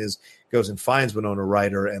person is goes and finds Winona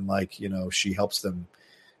Ryder, and she helps them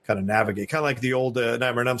kind of navigate, kind of like the old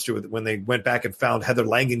Nightmare on Elm Street when they went back and found Heather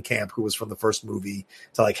Langenkamp, who was from the first movie,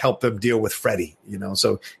 to help them deal with Freddy.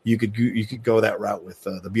 So you could go that route with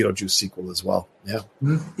the Beetlejuice sequel as well. Yeah,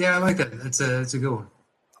 yeah, I like that. It's a good one.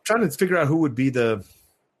 I'm trying to figure out who would be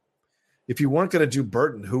if you weren't going to do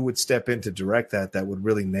Burton, who would step in to direct that would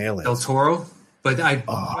really nail it? Del Toro, but I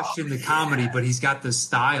question the comedy, but he's got the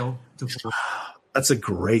style to pull. That's a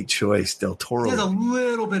great choice, Del Toro. He has a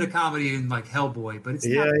little bit of comedy in Hellboy, but it's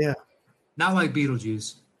not like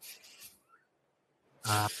Beetlejuice.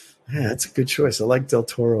 Yeah, that's a good choice. I like Del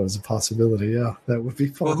Toro as a possibility. Yeah, that would be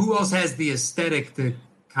fun. Well, who else has the aesthetic to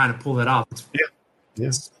kind of pull that off?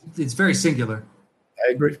 It's very singular.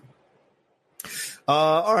 I agree.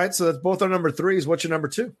 All right, so that's both our number threes. What's your number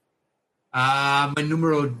two? My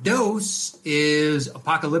numero dos is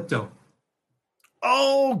Apocalypto.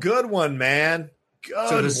 Oh, good one, man.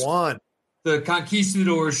 Good one. The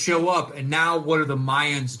conquistadors show up, and now what do the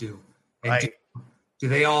Mayans do? And right. Do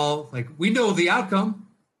they all, we know the outcome,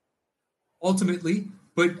 ultimately,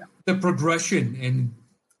 but the progression, and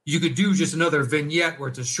you could do just another vignette where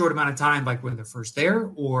it's a short amount of time, like when they're first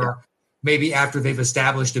there, or maybe after they've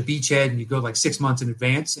established a beachhead and you go 6 months in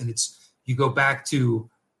advance, and you go back to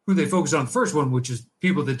who they focus on the first one, which is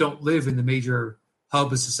people that don't live in the major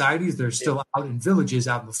hub of societies. They're still out in villages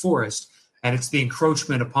out in the forest, and it's the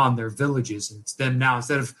encroachment upon their villages. And it's them now,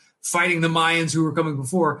 instead of fighting the Mayans who were coming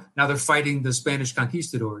before, now they're fighting the Spanish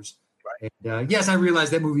conquistadors. Right. And yes, I realize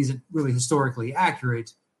that movie isn't really historically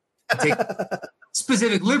accurate. Take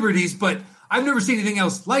specific liberties, but I've never seen anything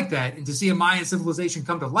else like that. And to see a Mayan civilization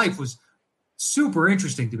come to life was super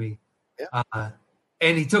interesting to me. Yeah.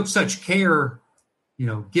 And he took such care,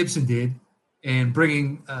 Gibson did, and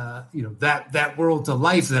bringing that world to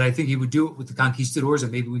life, that I think he would do it with the conquistadors,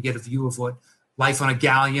 and maybe we get a view of what life on a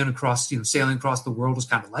galleon across sailing across the world was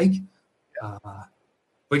kind of like.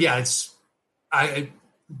 But yeah,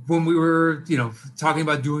 when we were talking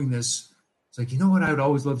about doing this, it's what I would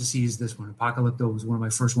always love to see is this one. Apocalypto was one of my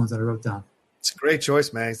first ones that I wrote down. It's a great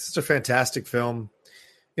choice, man. It's such a fantastic film.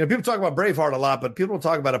 People talk about Braveheart a lot, but people don't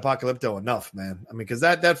talk about Apocalypto enough, man. I mean, because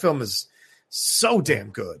that film is so damn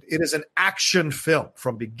good. It is an action film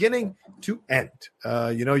from beginning to end.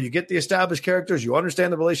 You get the established characters, you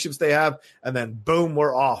understand the relationships they have, and then boom,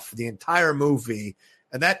 we're off the entire movie.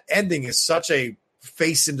 And that ending is such a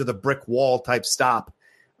face into the brick wall type stop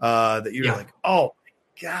that you're like, oh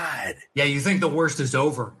my God. Yeah, you think the worst is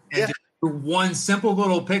over. And just one simple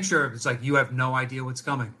little picture, it's you have no idea what's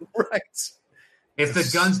coming. Right. If the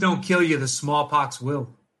guns don't kill you, the smallpox will.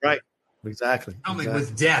 Right. Exactly. Coming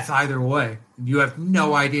with death either way. You have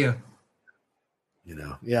no idea.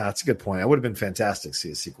 Yeah, that's a good point. It would have been fantastic to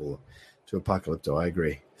see a sequel to Apocalypto. I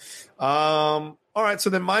agree. All right,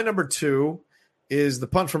 so then my number two is the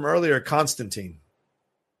punt from earlier, Constantine.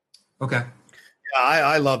 Okay. Yeah,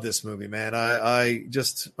 I love this movie, man.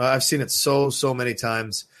 I've seen it so many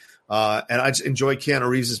times. And I just enjoy Keanu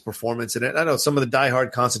Reeves' performance in it. I know some of the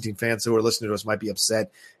diehard Constantine fans who are listening to us might be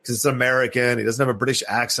upset because it's American. He doesn't have a British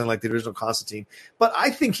accent like the original Constantine. But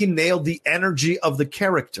I think he nailed the energy of the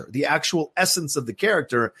character, the actual essence of the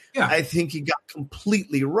character. Yeah. I think he got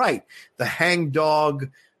completely right. The hangdog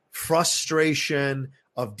frustration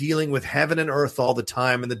of dealing with heaven and earth all the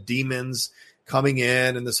time and the demons coming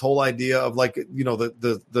in, and this whole idea of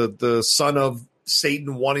the son of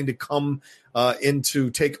Satan wanting to come in to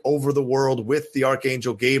take over the world with the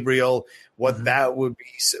Archangel Gabriel, what that would be,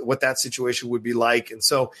 what that situation would be like. And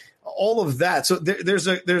so all of that. So there's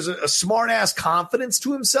a smart ass confidence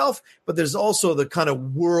to himself, but there's also the kind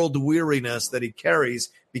of world weariness that he carries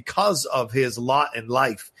because of his lot in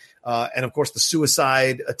life. And of course the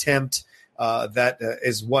suicide attempt, that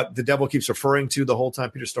is what the devil keeps referring to the whole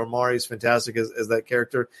time. Peter Stormare is fantastic as that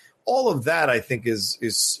character. All of that I think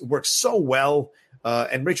is works so well.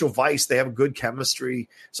 And Rachel Weisz, they have a good chemistry.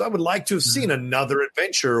 So I would like to have seen another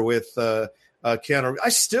adventure with Keanu. I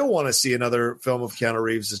still want to see another film of Keanu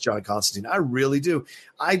Reeves as John Constantine. I really do.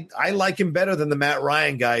 I like him better than the Matt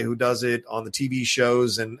Ryan guy who does it on the TV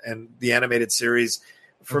shows and the animated series.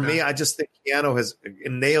 For me, I just think Keanu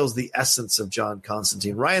nails the essence of John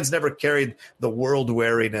Constantine. Ryan's never carried the world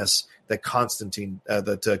weariness that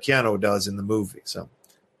Keanu does in the movie. So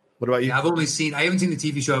what about you? Yeah, I haven't seen the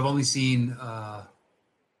TV show. I've only seen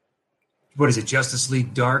what is it, Justice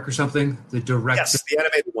League Dark or something? The direct. Yes, the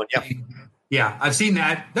animated one. Yeah. Yeah, I've seen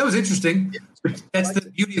that. That was interesting. But that's the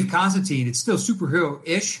beauty of Constantine. It's still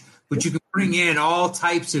superhero-ish, but you can bring in all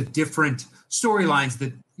types of different storylines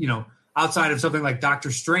that, outside of something like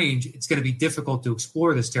Doctor Strange, it's going to be difficult to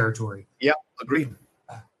explore this territory. Yeah, agreed.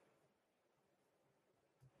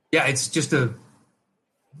 Yeah, it's just a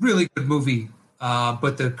really good movie.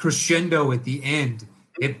 But the crescendo at the end,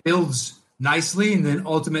 it builds nicely, and then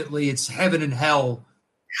ultimately it's heaven and hell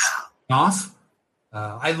off.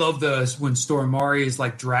 I love when Stormari is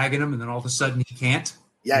like dragging him, and then all of a sudden he can't.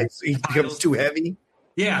 Yeah, he becomes too heavy.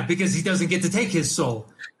 Yeah, because he doesn't get to take his soul.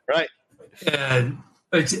 Right. And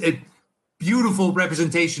it's a beautiful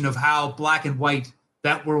representation of how black and white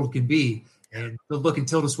that world can be. And the look in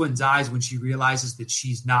Tilda Swinton's eyes when she realizes that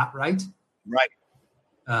she's not right. Right.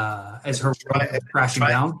 As her world is crashing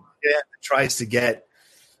down. Yeah, tries to get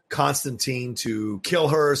Constantine to kill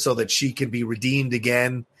her so that she can be redeemed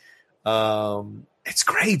again. It's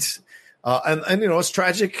great. And it's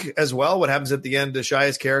tragic as well what happens at the end to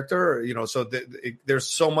Shia's character. So there's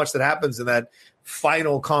so much that happens in that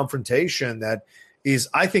final confrontation that is,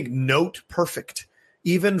 I think, note perfect.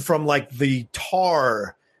 Even from like the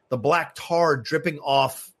black tar dripping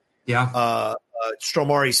off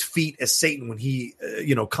Stormari's feet as Satan when he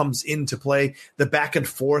comes into play. The back and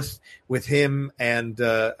forth with him and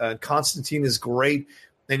Constantine is great.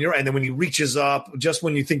 And and then when he reaches up, just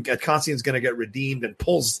when you think Constantine's going to get redeemed and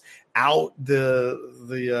pulls out the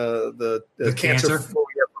cancer,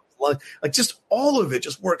 like just all of it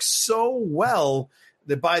just works so well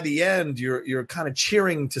that by the end you're kind of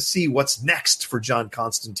cheering to see what's next for John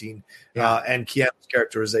Constantine and Keanu's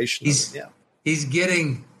characterization. He's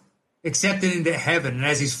getting accepted into heaven, and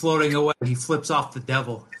as he's floating away, he flips off the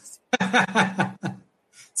devil.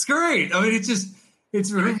 It's great. I mean,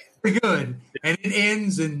 it's really good, and it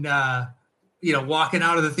ends and walking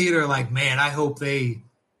out of the theater like, man, I hope they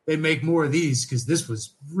make more of these because this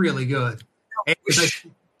was really good. And like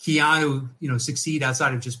Keanu, succeed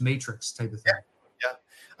outside of just Matrix type of thing. Yeah.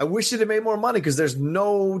 I wish it had made more money because there's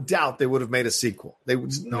no doubt they would have made a sequel.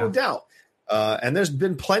 There's no doubt, and there's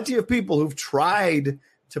been plenty of people who've tried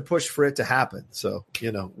to push for it to happen. So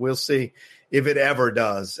we'll see if it ever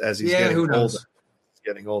does as he's getting older. Knows?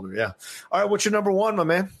 Getting older, yeah. All right, what's your number one, my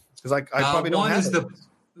man? Because I probably don't have it.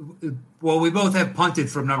 Well, we both have punted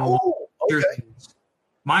from number one. Okay.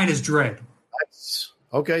 Mine is Dread. Nice.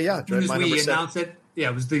 Okay, yeah. Dread. As soon as we announced it,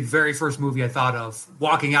 it was the very first movie I thought of.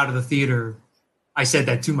 Walking out of the theater, I said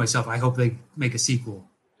that to myself. I hope they make a sequel.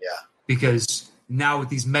 Yeah. Because now with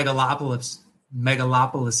these megalopolises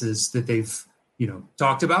that they've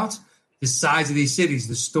talked about, the size of these cities,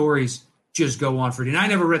 the stories just go on for it. And I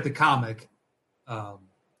never read the comic,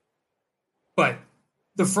 but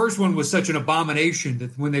the first one was such an abomination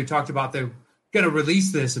that when they talked about they're going to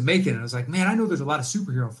release this and make it, and I was like, man, I know there's a lot of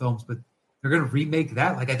superhero films, but they're going to remake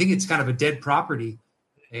that. Like, I think it's kind of a dead property.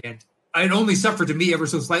 And it only suffered to me ever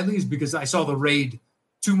so slightly is because I saw The Raid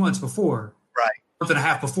 2 months before, right, month and a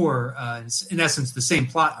half before. In essence, the same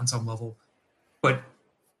plot on some level, but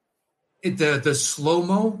the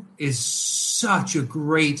slow-mo is such a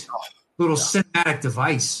great little cinematic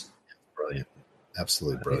device. Brilliant.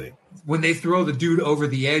 Absolutely brilliant. When they throw the dude over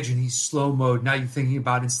the edge and he's slow-mode, now you're thinking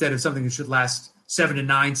about instead of something that should last 7 to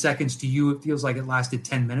 9 seconds to you, it feels like it lasted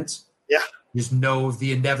 10 minutes. Yeah. You just know of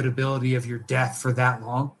the inevitability of your death for that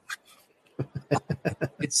long.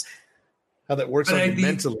 It's how that works on you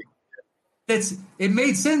mentally. It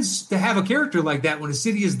made sense to have a character like that when a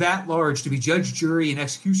city is that large to be judge, jury, and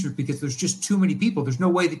executioner because there's just too many people. There's no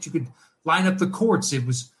way that you could line up the courts.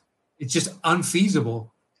 It's just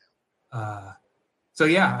unfeasible. So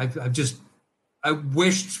yeah, I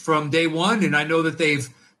wished from day one, and I know that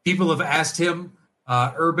people have asked him,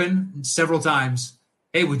 Urban, several times,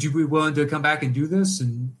 hey, would you be willing to come back and do this?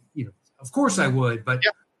 And of course I would, but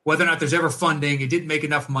whether or not there's ever funding, it didn't make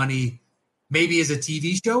enough money. Maybe as a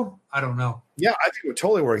TV show, I don't know. Yeah, I think it would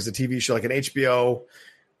totally work as a TV show, like an HBO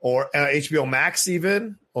or HBO Max,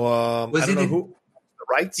 even. I don't know who the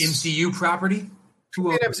rights MCU property.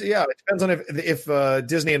 Yeah, it depends on if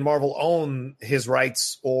Disney and Marvel own his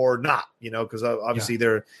rights or not. Because obviously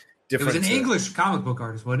they're different. It was an English comic book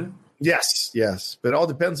artist, wasn't it? Yes, but it all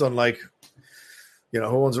depends on who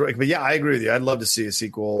owns the rights. But yeah, I agree with you. I'd love to see a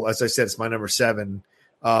sequel. As I said, it's my number 7.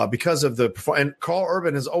 Because of and Carl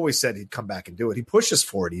Urban has always said he'd come back and do it. He pushes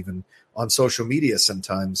for it even on social media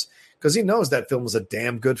sometimes because he knows that film is a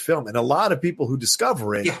damn good film. And a lot of people who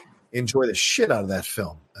discover it enjoy the shit out of that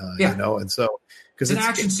film, and so because it's an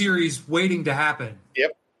action series waiting to happen.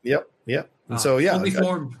 Yep. And so, fully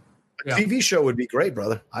formed. Yeah. TV show would be great,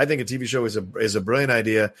 brother. I think a TV show is a brilliant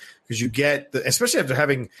idea because you get, especially after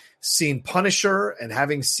having seen Punisher and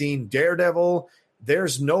having seen Daredevil,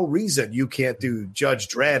 there's no reason you can't do Judge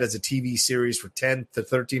Dredd as a TV series for 10 to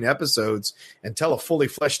 13 episodes and tell a fully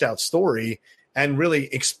fleshed out story and really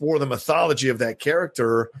explore the mythology of that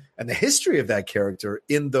character and the history of that character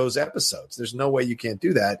in those episodes. There's no way you can't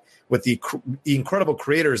do that with the incredible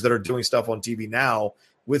creators that are doing stuff on TV now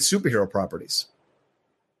with superhero properties.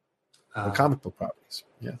 Or comic book properties.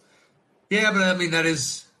 Yeah. Yeah, but I mean that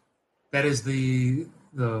is the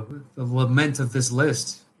lament of this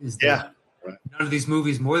list is that right. None of these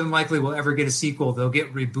movies more than likely will ever get a sequel. They'll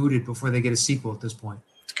get rebooted before they get a sequel at this point.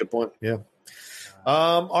 That's a good point. Yeah.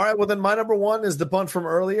 All right. Well, then my number one is the punt from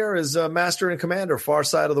earlier is Master and Commander, Far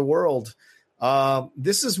Side of the World.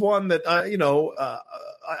 This is one that I know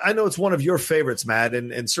it's one of your favorites, Matt,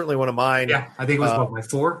 and certainly one of mine. Yeah, I think it was my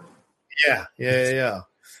 4. Yeah.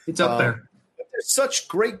 It's up there. There's such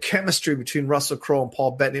great chemistry between Russell Crowe and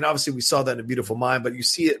Paul Bettany. And obviously, we saw that in A Beautiful Mind, but you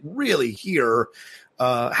see it really here,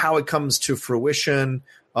 how it comes to fruition.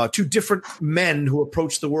 Two different men who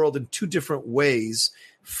approach the world in two different ways,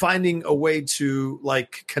 finding a way to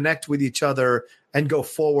connect with each other and go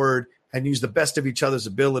forward and use the best of each other's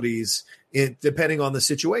abilities depending on the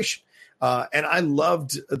situation. And I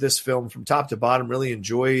loved this film from top to bottom, really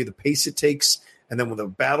enjoy the pace it takes. And then when the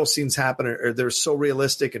battle scenes happen, they're so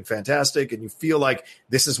realistic and fantastic, and you feel like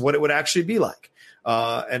this is what it would actually be like.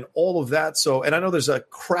 And all of that. So, and I know there's a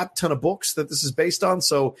crap ton of books that this is based on,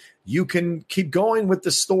 so you can keep going with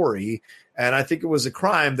the story. And I think it was a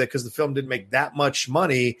crime that because the film didn't make that much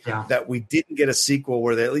money, that we didn't get a sequel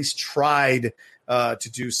where they at least tried to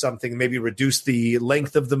do something, maybe reduce the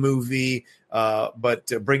length of the movie, but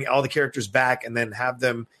to bring all the characters back and then have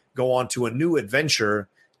them go on to a new adventure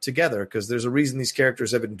together, because there's a reason these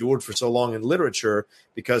characters have endured for so long in literature,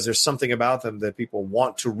 because there's something about them that people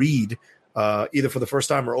want to read either for the first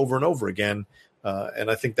time or over and over again. And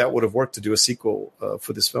I think that would have worked to do a sequel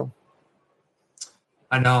for this film.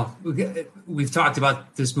 I know. We've talked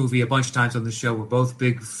about this movie a bunch of times on the show. We're both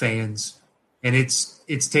big fans, and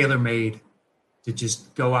it's tailor-made to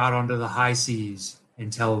just go out onto the high seas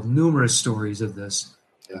and tell numerous stories of this.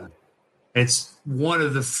 Yeah. It's one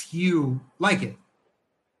of the few like it.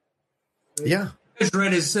 Yeah.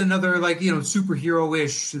 Dredd is another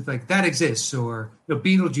superhero-ish, that exists, or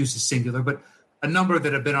Beetlejuice is singular, but a number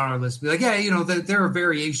that have been on our list be there are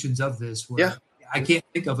variations of this where I can't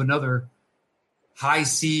think of another high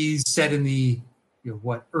seas set in the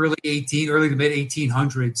early to mid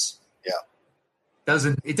 1800s.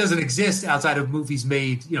 It doesn't exist outside of movies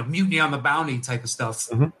made, Mutiny on the Bounty type of stuff.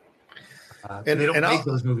 Mm-hmm. And they don't make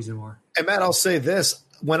those movies anymore. And Matt, I'll say this: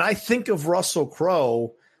 when I think of Russell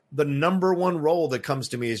Crowe, the number one role that comes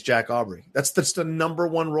to me is Jack Aubrey. That's the number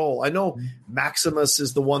one role. I know Maximus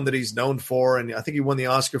is the one that he's known for, and I think he won the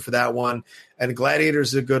Oscar for that one. And Gladiator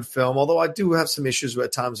is a good film, although I do have some issues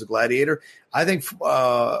at times with Gladiator. I think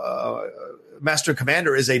Master and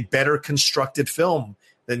Commander is a better constructed film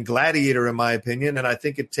than Gladiator, in my opinion, and I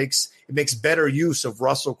think it makes better use of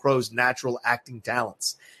Russell Crowe's natural acting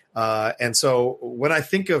talents. And so when I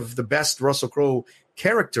think of the best Russell Crowe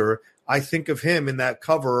character, I think of him in that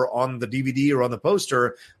cover on the DVD or on the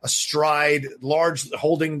poster, astride, large,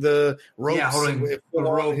 holding the ropes. Yeah, holding the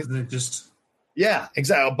rope. Yeah,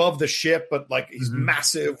 exactly. Above the ship, but he's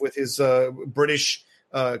massive with his British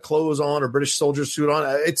clothes on or British soldier suit on.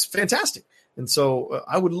 It's fantastic. And so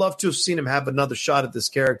I would love to have seen him have another shot at this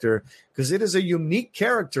character, because it is a unique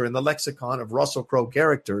character in the lexicon of Russell Crowe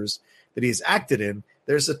characters that he's acted in.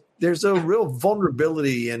 There's a real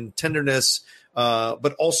vulnerability and tenderness,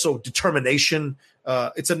 but also determination.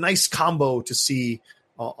 It's a nice combo to see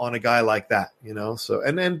on a guy like that, So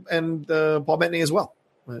and Paul Bettany as well.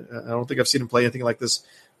 I don't think I've seen him play anything like this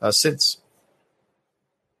since.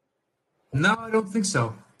 No, I don't think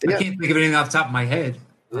so. I can't think of anything off the top of my head.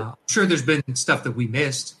 I'm sure there's been stuff that we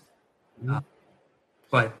missed,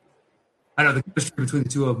 but I know the chemistry between the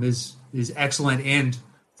two of them is excellent, and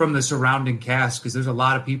from the surrounding cast, because there's a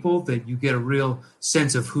lot of people that you get a real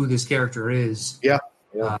sense of who this character is. Yeah.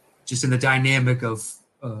 Just in the dynamic of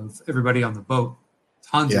everybody on the boat.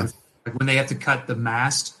 Tons of when they have to cut the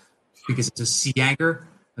mast because it's a sea anchor,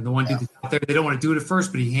 and the one dude that's out there, they don't want to do it at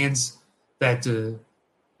first, but he hands that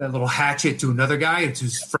little hatchet to another guy, to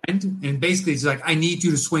his friend, and basically he's like, I need you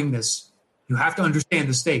to swing this. You have to understand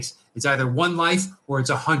the stakes. It's either one life or it's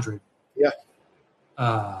 100. Yeah.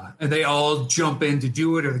 And they all jump in to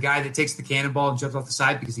do it, or the guy that takes the cannonball and jumps off the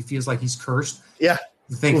side because he feels like he's cursed. Yeah.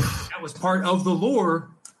 The thing that was part of the lore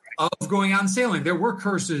of going out and sailing. There were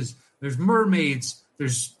curses. There's mermaids.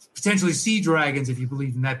 There's potentially sea dragons if you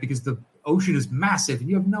believe in that, because the ocean is massive and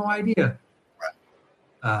you have no idea.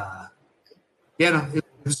 Right. It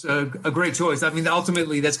was a great choice. I mean,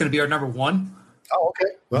 ultimately, that's going to be our number one. Oh,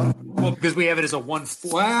 okay. Well, because we have it as a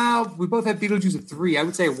 1-4. Well, we both have Beetlejuice at 3. I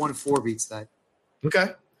would say a 1-4 beats that. Okay.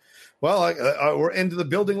 Well, we're into the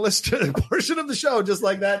building list portion of the show, just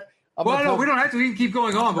like that. We don't have to keep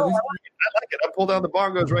going on. But I like it. I pull down the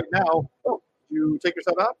bongos right now. Oh, you take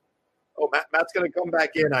yourself out? Oh, Matt's going to come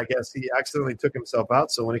back in, I guess. He accidentally took himself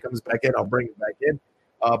out, so when he comes back in, I'll bring him back in.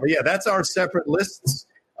 But yeah, that's our separate lists.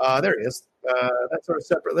 There he is. That's our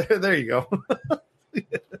separate. There you go.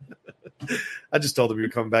 I just told him you were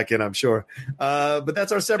coming back in, I'm sure. But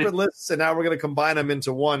that's our separate lists, and now we're going to combine them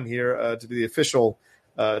into one here to be the official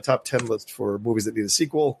top 10 list for movies that need a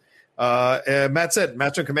sequel. Matt said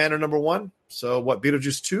Master and Commander number 1. So what,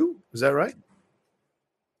 Beetlejuice 2? Is that right?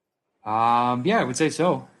 Yeah, I would say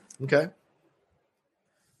so. Okay.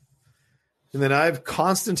 And then I have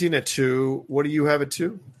Constantine at 2. What do you have at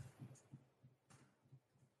 2?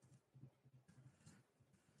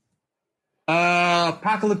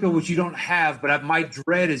 Apocalypto, which you don't have, but my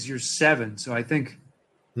Dread is your 7. So I think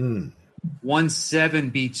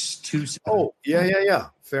 1-7 beats 2-7. Oh, yeah.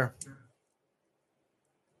 Fair.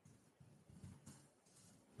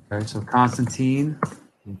 Okay, so Constantine.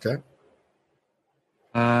 Okay.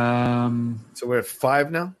 So we're at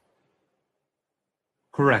 5 now?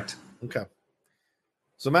 Correct. Okay.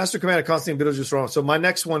 So Master Commander, Constantine, Beetlejuice, wrong. So my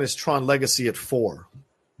next one is Tron Legacy at 4.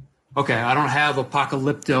 Okay, I don't have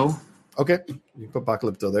Apocalypto. Okay. You put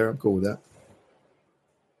Apocalypto there. I'm cool with that.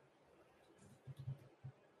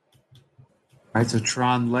 All right, so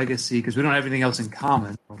Tron Legacy, because we don't have anything else in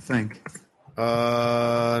common, I don't think.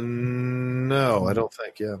 No, I don't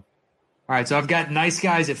think, yeah. All right, so I've got Nice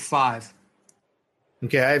Guys at 5.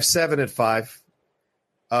 Okay, I have 7 at 5.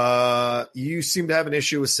 You seem to have an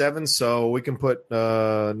issue with 7, so we can put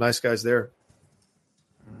Nice Guys there.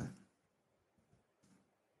 All right.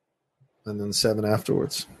 And then 7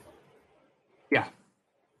 afterwards. Yeah.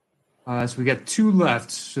 So we got 2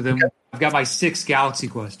 left. So then I've got my 6, Galaxy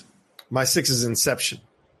Quest. My 6 is Inception.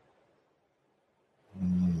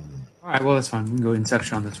 All right, well, that's fine. We can go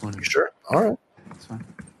Inception on this one. You sure? All right. That's fine.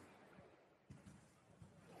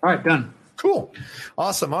 All right, done. Cool.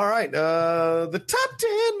 Awesome. All right. The top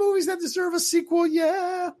 10 movies that deserve a sequel.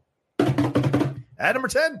 Yeah. At number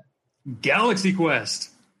 10. Galaxy Quest.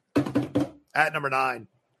 At number 9.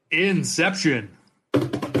 Inception.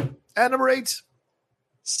 At number 8.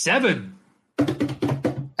 7.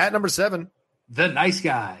 At number 7. The Nice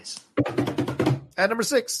Guys. At number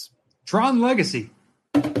 6. Tron Legacy.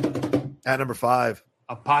 At number 5.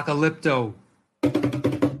 Apocalypto.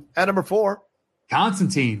 At number 4.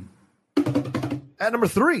 Constantine. At number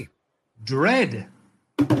 3. Dread.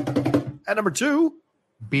 At number 2.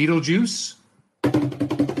 Beetlejuice.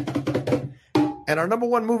 And our number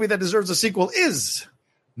 1 movie that deserves a sequel is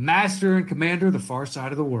Master and Commander: The Far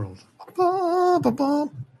Side of the World. Was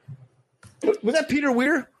that Peter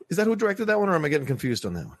Weir? Is that who directed that one, or am I getting confused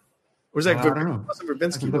on that one? Or is that I don't know.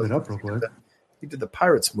 Verbinski? I can look it up real quick. He did the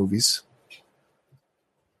Pirates movies.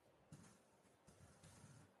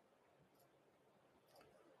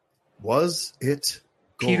 Was it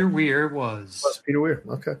Peter Weir? Was Peter Weir?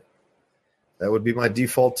 Okay. That would be my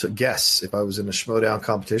default guess if I was in a Schmodown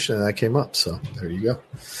competition and that came up. So there you go.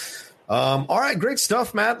 All right, great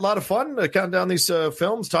stuff, Matt. A lot of fun counting down these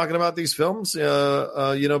films, talking about these films,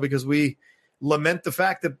 because we lament the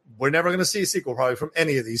fact that we're never going to see a sequel probably from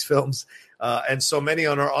any of these films, and so many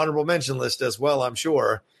on our honorable mention list as well, I'm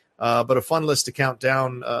sure. But a fun list to count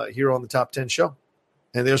down here on the Top 10 show.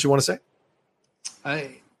 Anything else you want to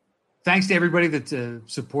say? Thanks to everybody that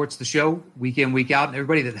supports the show week in, week out, and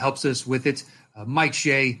everybody that helps us with it. Mike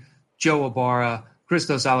Shea, Joe Ibarra,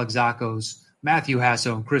 Christos Alexakos, Matthew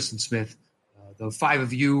Hasso, and Kristen Smith. The 5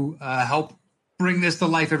 of you help bring this to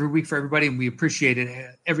life every week for everybody, and we appreciate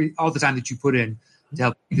it all the time that you put in to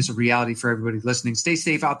help make this a reality for everybody listening. Stay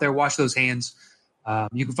safe out there. Wash those hands.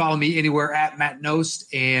 You can follow me anywhere at Matt Nost,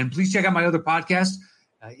 and please check out my other podcast,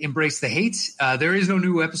 Embrace the Hate. There is no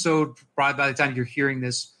new episode probably by the time you're hearing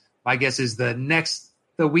this. My guess is the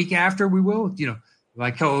week after we will.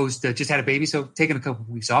 My co-host just had a baby, so taking a couple of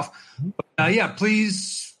weeks off. But,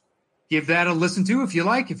 please give that a listen to if you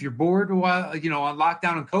like. If you're bored, on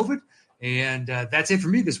lockdown and COVID, and that's it for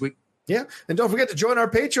me this week. Yeah, and don't forget to join our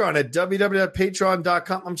Patreon at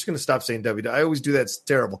www.patreon.com. I'm just going to stop saying I always do that. It's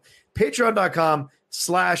terrible. Patreon.com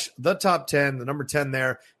the top 10, the number 10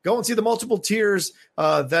 there. Go and see the multiple tiers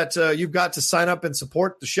that you've got to sign up and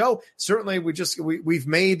support the show. Certainly, we've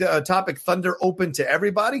made Topic Thunder open to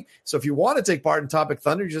everybody. So if you want to take part in Topic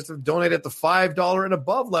Thunder, you just have to donate at the $5 and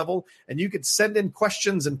above level, and you can send in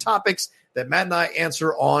questions and topics that Matt and I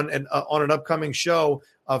answer on an upcoming show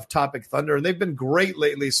of Topic Thunder. And they've been great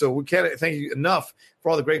lately, so we can't thank you enough for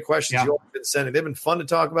all the great questions you all have been sending. They've been fun to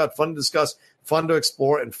talk about, fun to discuss, fun to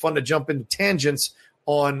explore, and fun to jump into tangents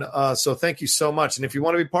on. So thank you so much. And if you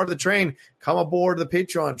want to be part of the train, come aboard the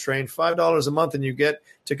Patreon train, $5 a month, and you get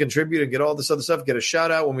to contribute and get all this other stuff, get a shout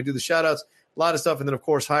out when we do the shout outs, a lot of stuff. And then, of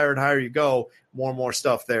course, higher and higher you go, more and more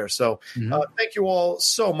stuff there. So thank you all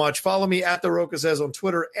so much. Follow me at The Rocha Says on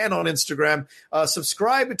Twitter and on Instagram.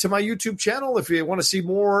 Subscribe to my YouTube channel if you want to see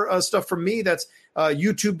more stuff from me. That's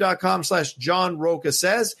youtube.com/John Rocha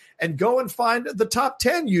Says. And go and find the Top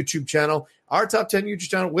 10 YouTube channel, our Top 10 YouTube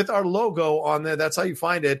channel with our logo on there. That's how you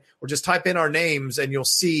find it. Or just type in our names and you'll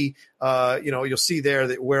see, you'll see there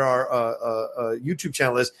that where our YouTube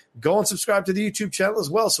channel is. Go and subscribe to the YouTube channel as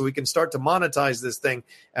well, so we can start to monetize this thing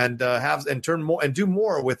and turn more and do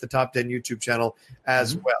more with the Top 10 YouTube channel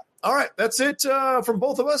as well. All right, that's it from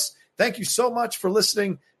both of us. Thank you so much for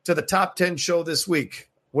listening to the Top 10 show this week.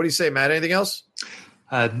 What do you say, Matt? Anything else?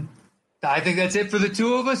 I think that's it for the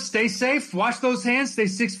two of us. Stay safe. Wash those hands. Stay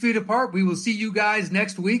 6 feet apart. We will see you guys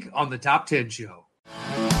next week on the Top 10 show.